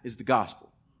 That is the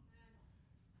gospel.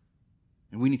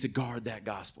 And we need to guard that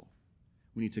gospel.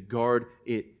 We need to guard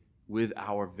it with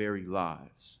our very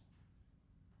lives.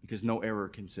 Because no error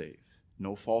can save.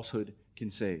 No falsehood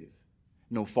can save.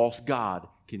 No false God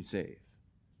can save.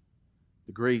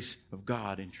 The grace of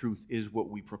God in truth is what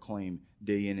we proclaim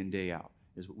day in and day out.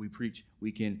 Is what we preach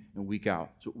week in and week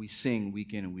out. It's what we sing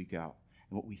week in and week out.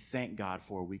 And what we thank God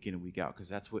for week in and week out. Because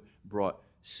that's what brought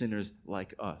sinners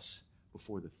like us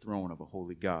before the throne of a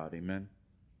holy God. Amen?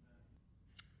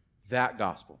 That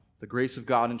gospel, the grace of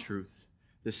God in truth,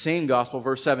 the same gospel,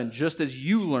 verse 7, just as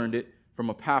you learned it from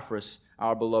Epaphras,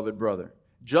 our beloved brother.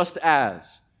 Just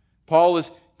as. Paul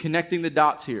is connecting the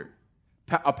dots here.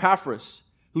 Epaphras,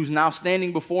 who's now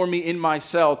standing before me in my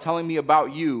cell telling me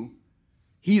about you,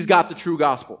 he's got the true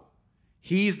gospel.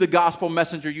 He's the gospel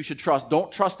messenger you should trust.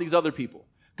 Don't trust these other people.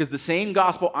 Because the same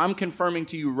gospel I'm confirming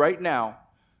to you right now,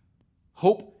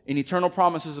 hope in eternal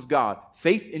promises of God,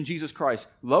 faith in Jesus Christ,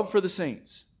 love for the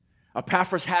saints.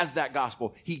 Epaphras has that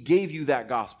gospel. He gave you that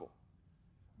gospel.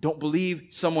 Don't believe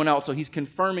someone else. So he's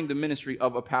confirming the ministry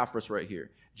of Epaphras right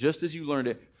here. Just as you learned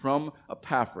it from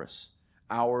Epaphras,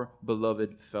 our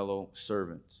beloved fellow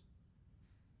servant.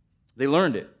 They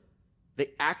learned it.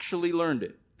 They actually learned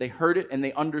it. They heard it and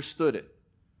they understood it.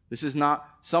 This is not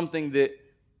something that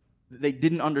they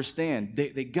didn't understand.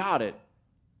 They got it.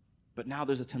 But now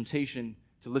there's a temptation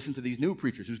to listen to these new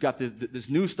preachers who's got this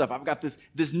new stuff. I've got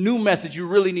this new message you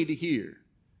really need to hear.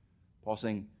 Paul's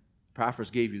saying,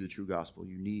 Epaphras gave you the true gospel.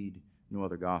 You need no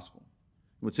other gospel.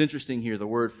 What's interesting here, the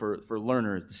word for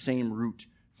learner is the same root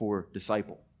for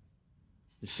disciple.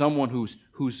 It's someone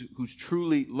who's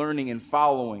truly learning and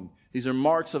following. These are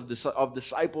marks of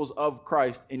disciples of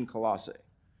Christ in Colossae.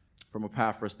 From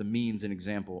Epaphras, the means and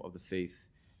example of the faith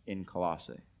in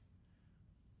Colossae.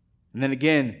 And then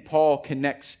again, Paul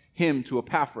connects him to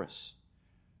Epaphras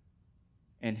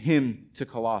and him to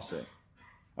Colossae.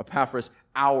 Epaphras,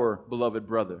 our beloved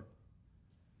brother.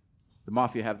 The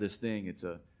Mafia have this thing, it's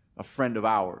a friend of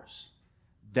ours.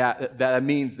 That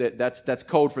means that's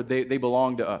code for they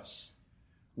belong to us.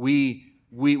 We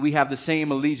have the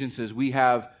same allegiances. We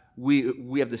have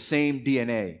the same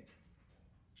DNA.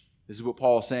 This is what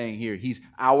Paul's saying here. He's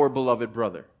our beloved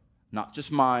brother. Not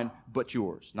just mine, but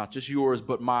yours. Not just yours,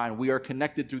 but mine. We are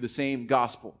connected through the same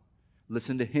gospel.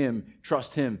 Listen to him.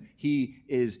 Trust him. He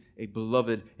is a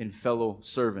beloved and fellow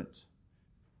servant.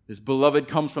 This beloved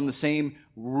comes from the same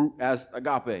root as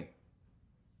agape.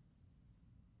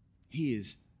 He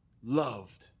is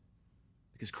loved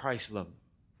because Christ loved him.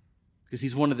 Because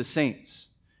he's one of the saints.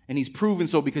 And he's proven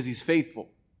so because he's faithful.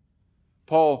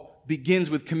 Paul begins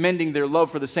with commending their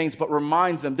love for the saints, but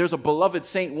reminds them there's a beloved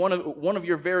saint, one of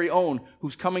your very own,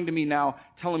 who's coming to me now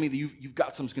telling me that you've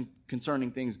got some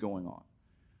concerning things going on.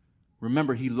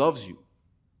 Remember, he loves you.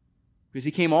 Because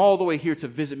he came all the way here to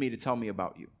visit me to tell me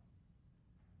about you.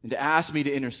 And to ask me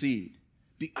to intercede.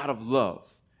 Be out of love.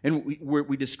 And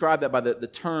we describe that by the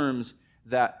terms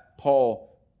that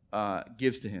Paul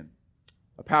gives to him.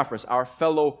 Epaphras, our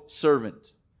fellow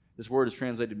servant. This word is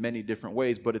translated many different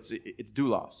ways, but it's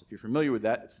doulos. If you're familiar with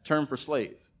that, it's the term for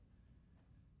slave.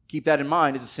 Keep that in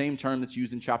mind. It's the same term that's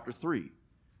used in chapter 3.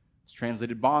 It's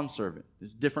translated bondservant.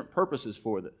 There's different purposes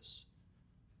for this.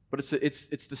 But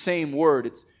it's the same word.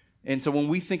 And so when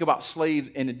we think about slaves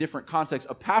in a different context,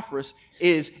 Epaphras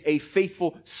is a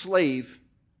faithful slave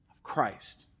of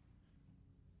Christ.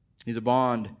 He's a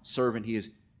bond servant.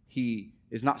 He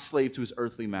is not slave to his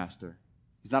earthly master.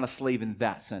 He's not a slave in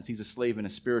that sense. He's a slave in a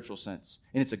spiritual sense.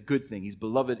 And it's a good thing. He's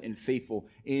beloved and faithful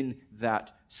in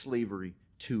that slavery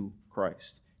to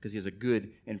Christ because he has a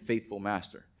good and faithful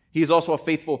master. He is also a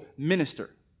faithful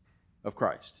minister of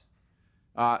Christ.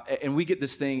 And we get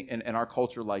this thing in our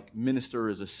culture like minister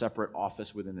is a separate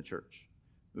office within the church.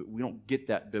 We don't get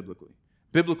that biblically.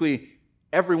 Biblically,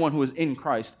 everyone who is in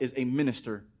Christ is a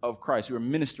minister of Christ. We are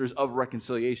ministers of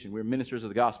reconciliation. We are ministers of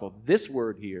the gospel. This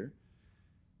word here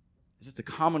is just a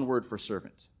common word for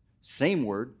servant. Same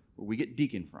word where we get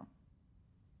deacon from.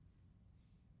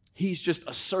 He's just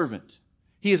a servant.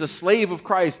 He is a slave of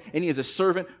Christ and he is a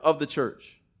servant of the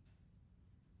church.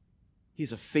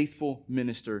 He's a faithful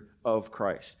minister of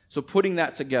Christ. So putting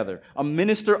that together, a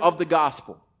minister of the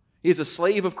gospel. He is a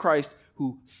slave of Christ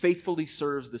who faithfully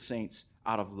serves the saints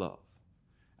out of love.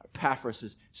 Epaphras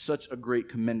is such a great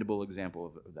commendable example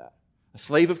of that. A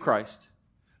slave of Christ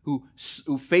who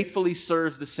faithfully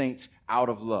serves the saints out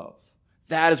of love.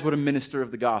 That is what a minister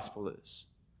of the gospel is.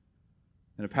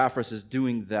 And Epaphras is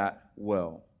doing that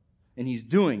well. And he's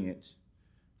doing it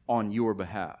on your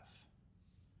behalf.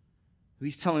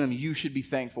 He's telling them you should be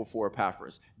thankful for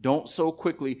Epaphras. Don't so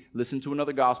quickly listen to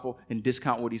another gospel and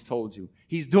discount what he's told you.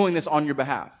 He's doing this on your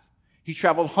behalf. He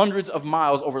traveled hundreds of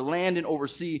miles over land and over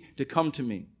sea to come to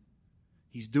me.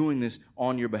 He's doing this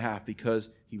on your behalf because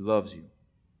he loves you.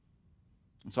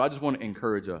 And so I just want to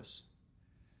encourage us.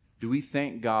 Do we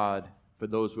thank God for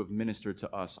those who have ministered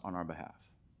to us on our behalf?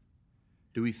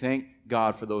 Do we thank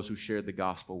God for those who shared the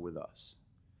gospel with us?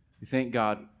 We thank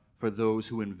God for those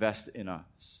who invest in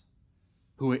us,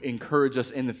 who encourage us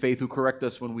in the faith, who correct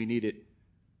us when we need it,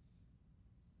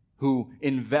 who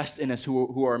invest in us,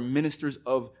 who are ministers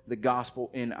of the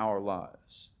gospel in our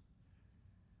lives.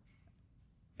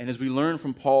 And as we learn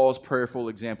from Paul's prayerful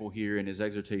example here in his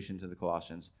exhortation to the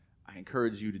Colossians, I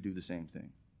encourage you to do the same thing.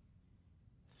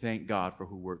 Thank God for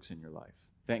who works in your life.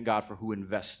 Thank God for who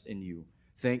invests in you.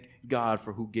 Thank God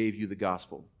for who gave you the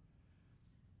gospel,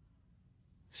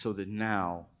 so that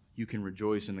now you can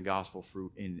rejoice in the gospel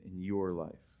fruit in your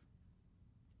life.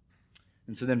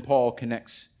 And so then Paul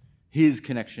connects his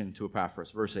connection to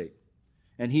Epaphras, verse 8.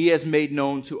 And he has made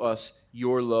known to us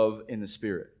your love in the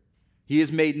Spirit. He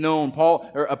has made known,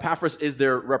 Epaphras is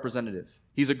their representative.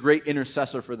 He's a great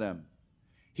intercessor for them.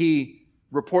 He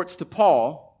reports to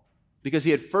Paul because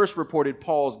he had first reported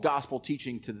Paul's gospel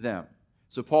teaching to them.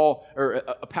 So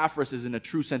Epaphras is in a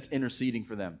true sense interceding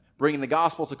for them, bringing the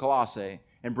gospel to Colossae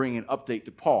and bringing an update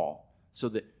to Paul so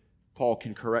that Paul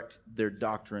can correct their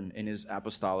doctrine in his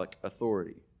apostolic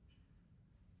authority.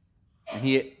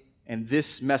 And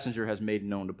this messenger has made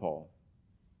known to Paul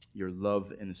your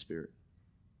love in the Spirit.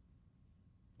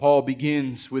 Paul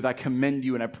begins with, I commend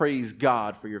you and I praise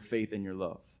God for your faith and your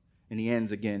love. And he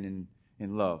ends again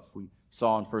in love. We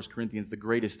saw in 1 Corinthians the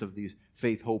greatest of these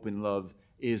faith, hope, and love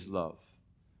is love.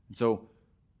 And so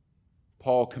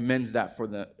Paul commends that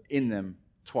in them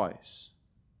twice.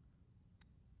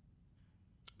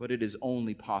 But it is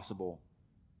only possible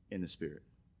in the Spirit.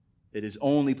 It is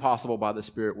only possible by the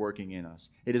Spirit working in us.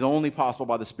 It is only possible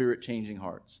by the Spirit changing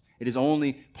hearts. It is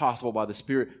only possible by the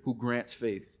Spirit who grants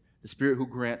faith, the Spirit who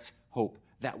grants hope,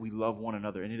 that we love one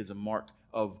another. And it is a mark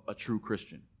of a true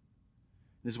Christian.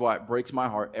 This is why it breaks my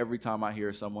heart every time I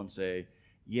hear someone say,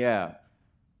 yeah,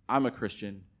 I'm a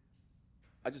Christian.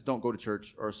 I just don't go to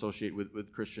church or associate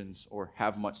with Christians or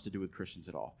have much to do with Christians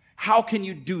at all. How can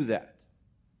you do that?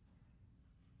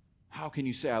 How can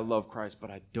you say I love Christ, but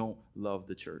I don't love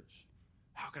the church?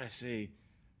 How can I say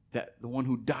that the one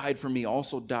who died for me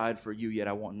also died for you, yet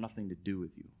I want nothing to do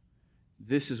with you?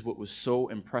 This is what was so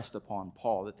impressed upon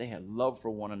Paul, that they had love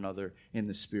for one another in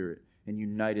the Spirit and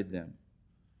united them.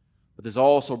 But this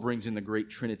also brings in the great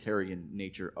Trinitarian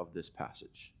nature of this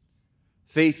passage.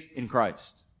 Faith in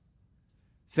Christ.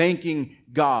 Thanking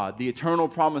God, the eternal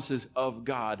promises of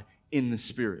God in the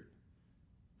Spirit.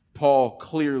 Paul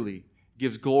clearly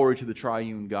gives glory to the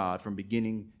triune God from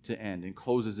beginning to end and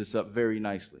closes this up very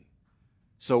nicely.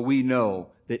 So we know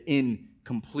that in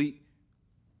complete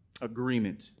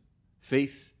agreement,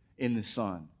 faith in the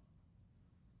Son,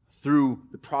 through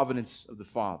the providence of the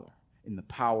Father, in the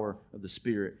power of the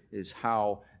Spirit, is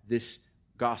how this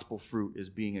gospel fruit is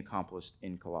being accomplished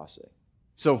in Colossae.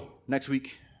 So next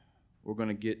week, we're going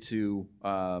to get to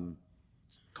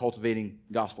cultivating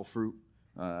gospel fruit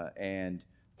and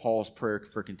Paul's prayer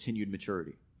for continued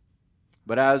maturity.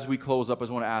 But as we close up, I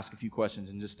just want to ask a few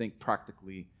questions and just think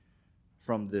practically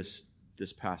from this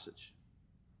passage.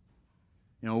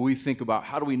 You know, we think about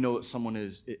how do we know that someone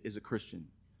is a Christian?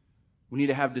 We need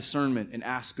to have discernment and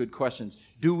ask good questions.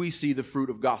 Do we see the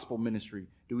fruit of gospel ministry?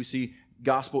 Do we see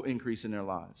gospel increase in their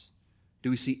lives?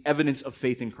 Do we see evidence of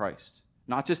faith in Christ?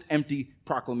 Not just empty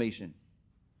proclamation,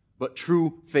 but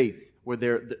true faith, where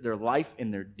their life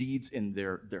and their deeds and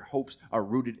their hopes are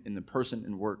rooted in the person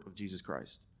and work of Jesus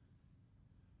Christ?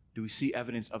 Do we see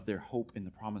evidence of their hope in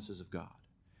the promises of God?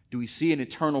 Do we see an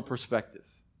eternal perspective?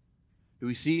 Do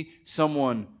we see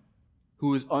someone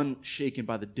who is unshaken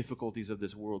by the difficulties of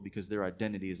this world because their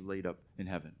identity is laid up in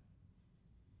heaven?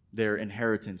 Their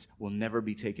inheritance will never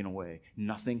be taken away.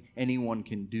 Nothing anyone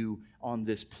can do on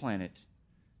this planet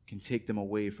can take them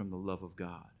away from the love of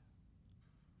God.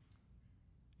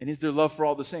 And is there love for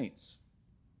all the saints?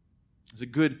 These are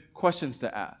good questions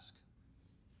to ask.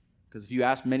 Because if you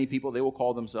ask many people, they will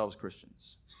call themselves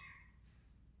Christians.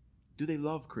 Do they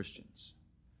love Christians?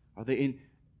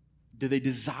 Do they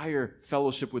desire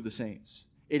fellowship with the saints?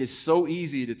 It is so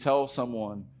easy to tell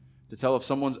if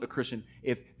someone's a Christian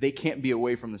if they can't be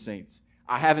away from the saints.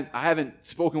 I haven't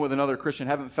spoken with another Christian,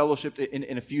 haven't fellowshipped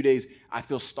in a few days. I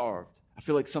feel starved. I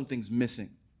feel like something's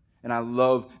missing. And I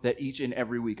love that each and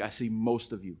every week I see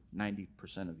most of you, 90%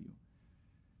 of you.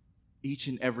 Each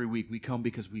and every week we come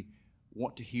because we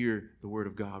want to hear the word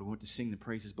of God. We want to sing the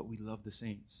praises, but we love the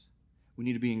saints. We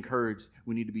need to be encouraged.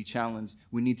 We need to be challenged.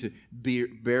 We need to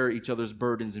bear each other's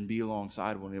burdens and be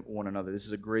alongside one another. This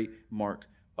is a great mark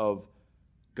of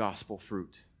gospel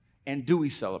fruit. And do we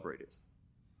celebrate it?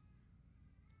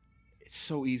 It's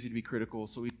so easy to be critical,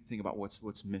 so we think about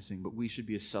what's missing, but we should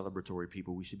be a celebratory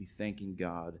people. We should be thanking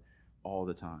God all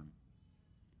the time.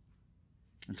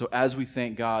 And so as we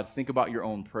thank God, think about your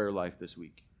own prayer life this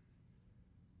week.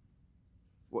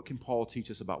 What can Paul teach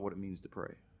us about what it means to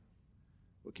pray?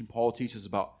 What can Paul teach us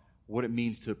about what it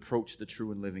means to approach the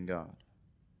true and living God?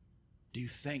 Do you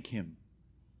thank Him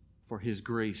for His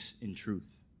grace in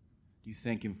truth? Do you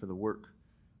thank Him for the work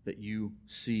that you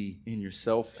see in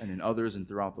yourself and in others and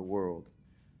throughout the world?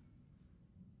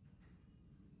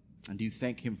 And do you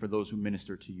thank Him for those who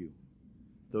minister to you,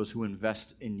 those who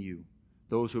invest in you,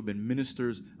 those who have been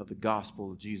ministers of the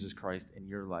gospel of Jesus Christ in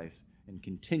your life and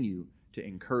continue to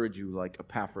encourage you like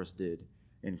Epaphras did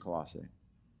in Colossae.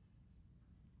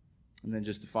 And then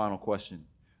just the final question.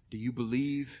 Do you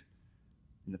believe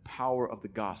in the power of the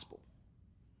gospel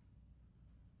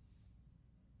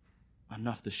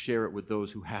enough to share it with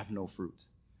those who have no fruit,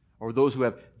 or those who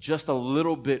have just a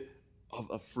little bit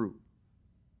of fruit,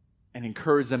 and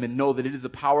encourage them and know that it is the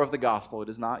power of the gospel? It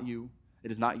is not you. It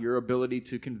is not your ability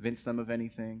to convince them of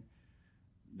anything.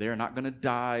 They are not going to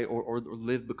die or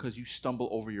live because you stumble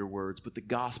over your words, but the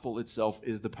gospel itself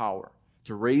is the power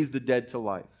to raise the dead to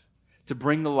life, to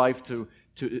bring the life to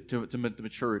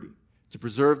maturity, to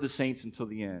preserve the saints until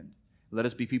the end. Let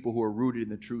us be people who are rooted in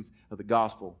the truth of the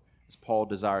gospel, as Paul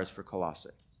desires for Colossae.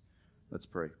 Let's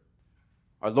pray.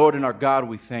 Our Lord and our God,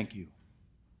 we thank you.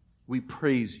 We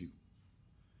praise you.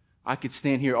 I could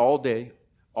stand here all day,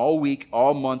 all week,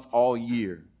 all month, all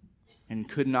year, and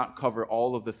could not cover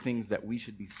all of the things that we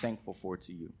should be thankful for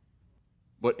to you.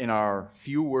 But in our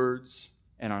few words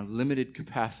and our limited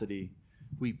capacity,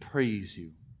 we praise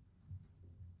you.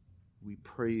 We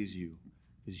praise you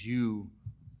because you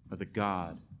are the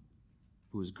God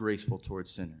who is graceful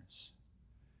towards sinners.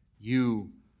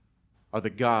 You are the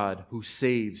God who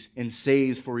saves and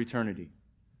saves for eternity.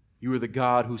 You are the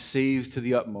God who saves to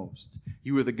the utmost.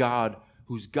 You are the God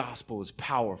whose gospel is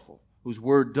powerful, whose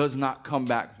word does not come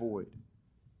back void,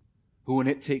 who when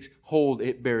it takes hold,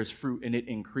 it bears fruit and it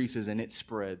increases and it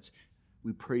spreads.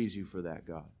 We praise you for that,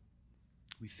 God.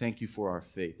 We thank you for our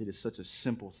faith. It is such a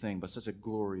simple thing, but such a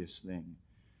glorious thing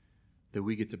that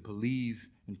we get to believe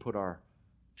and put our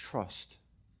trust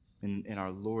in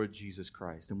our Lord Jesus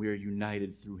Christ, and we are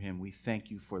united through him. We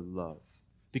thank you for love.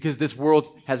 Because this world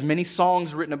has many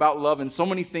songs written about love and so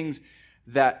many things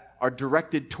that are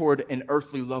directed toward an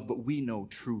earthly love, but we know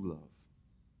true love.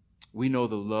 We know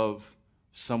the love of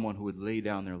someone who would lay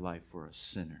down their life for a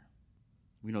sinner.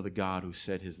 We know the God who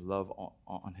set his love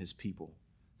on his people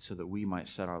so that we might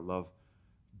set our love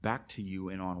back to you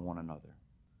and on one another.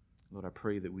 Lord, I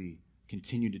pray that we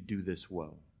continue to do this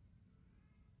well.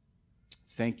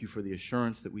 Thank you for the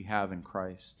assurance that we have in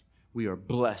Christ. We are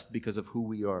blessed because of who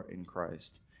we are in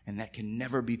Christ. And that can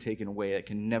never be taken away. It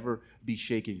can never be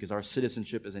shaken because our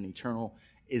citizenship is in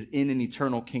an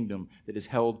eternal kingdom that is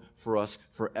held for us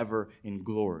forever in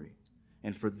glory.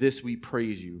 And for this we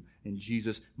praise you in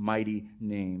Jesus' mighty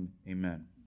name. Amen.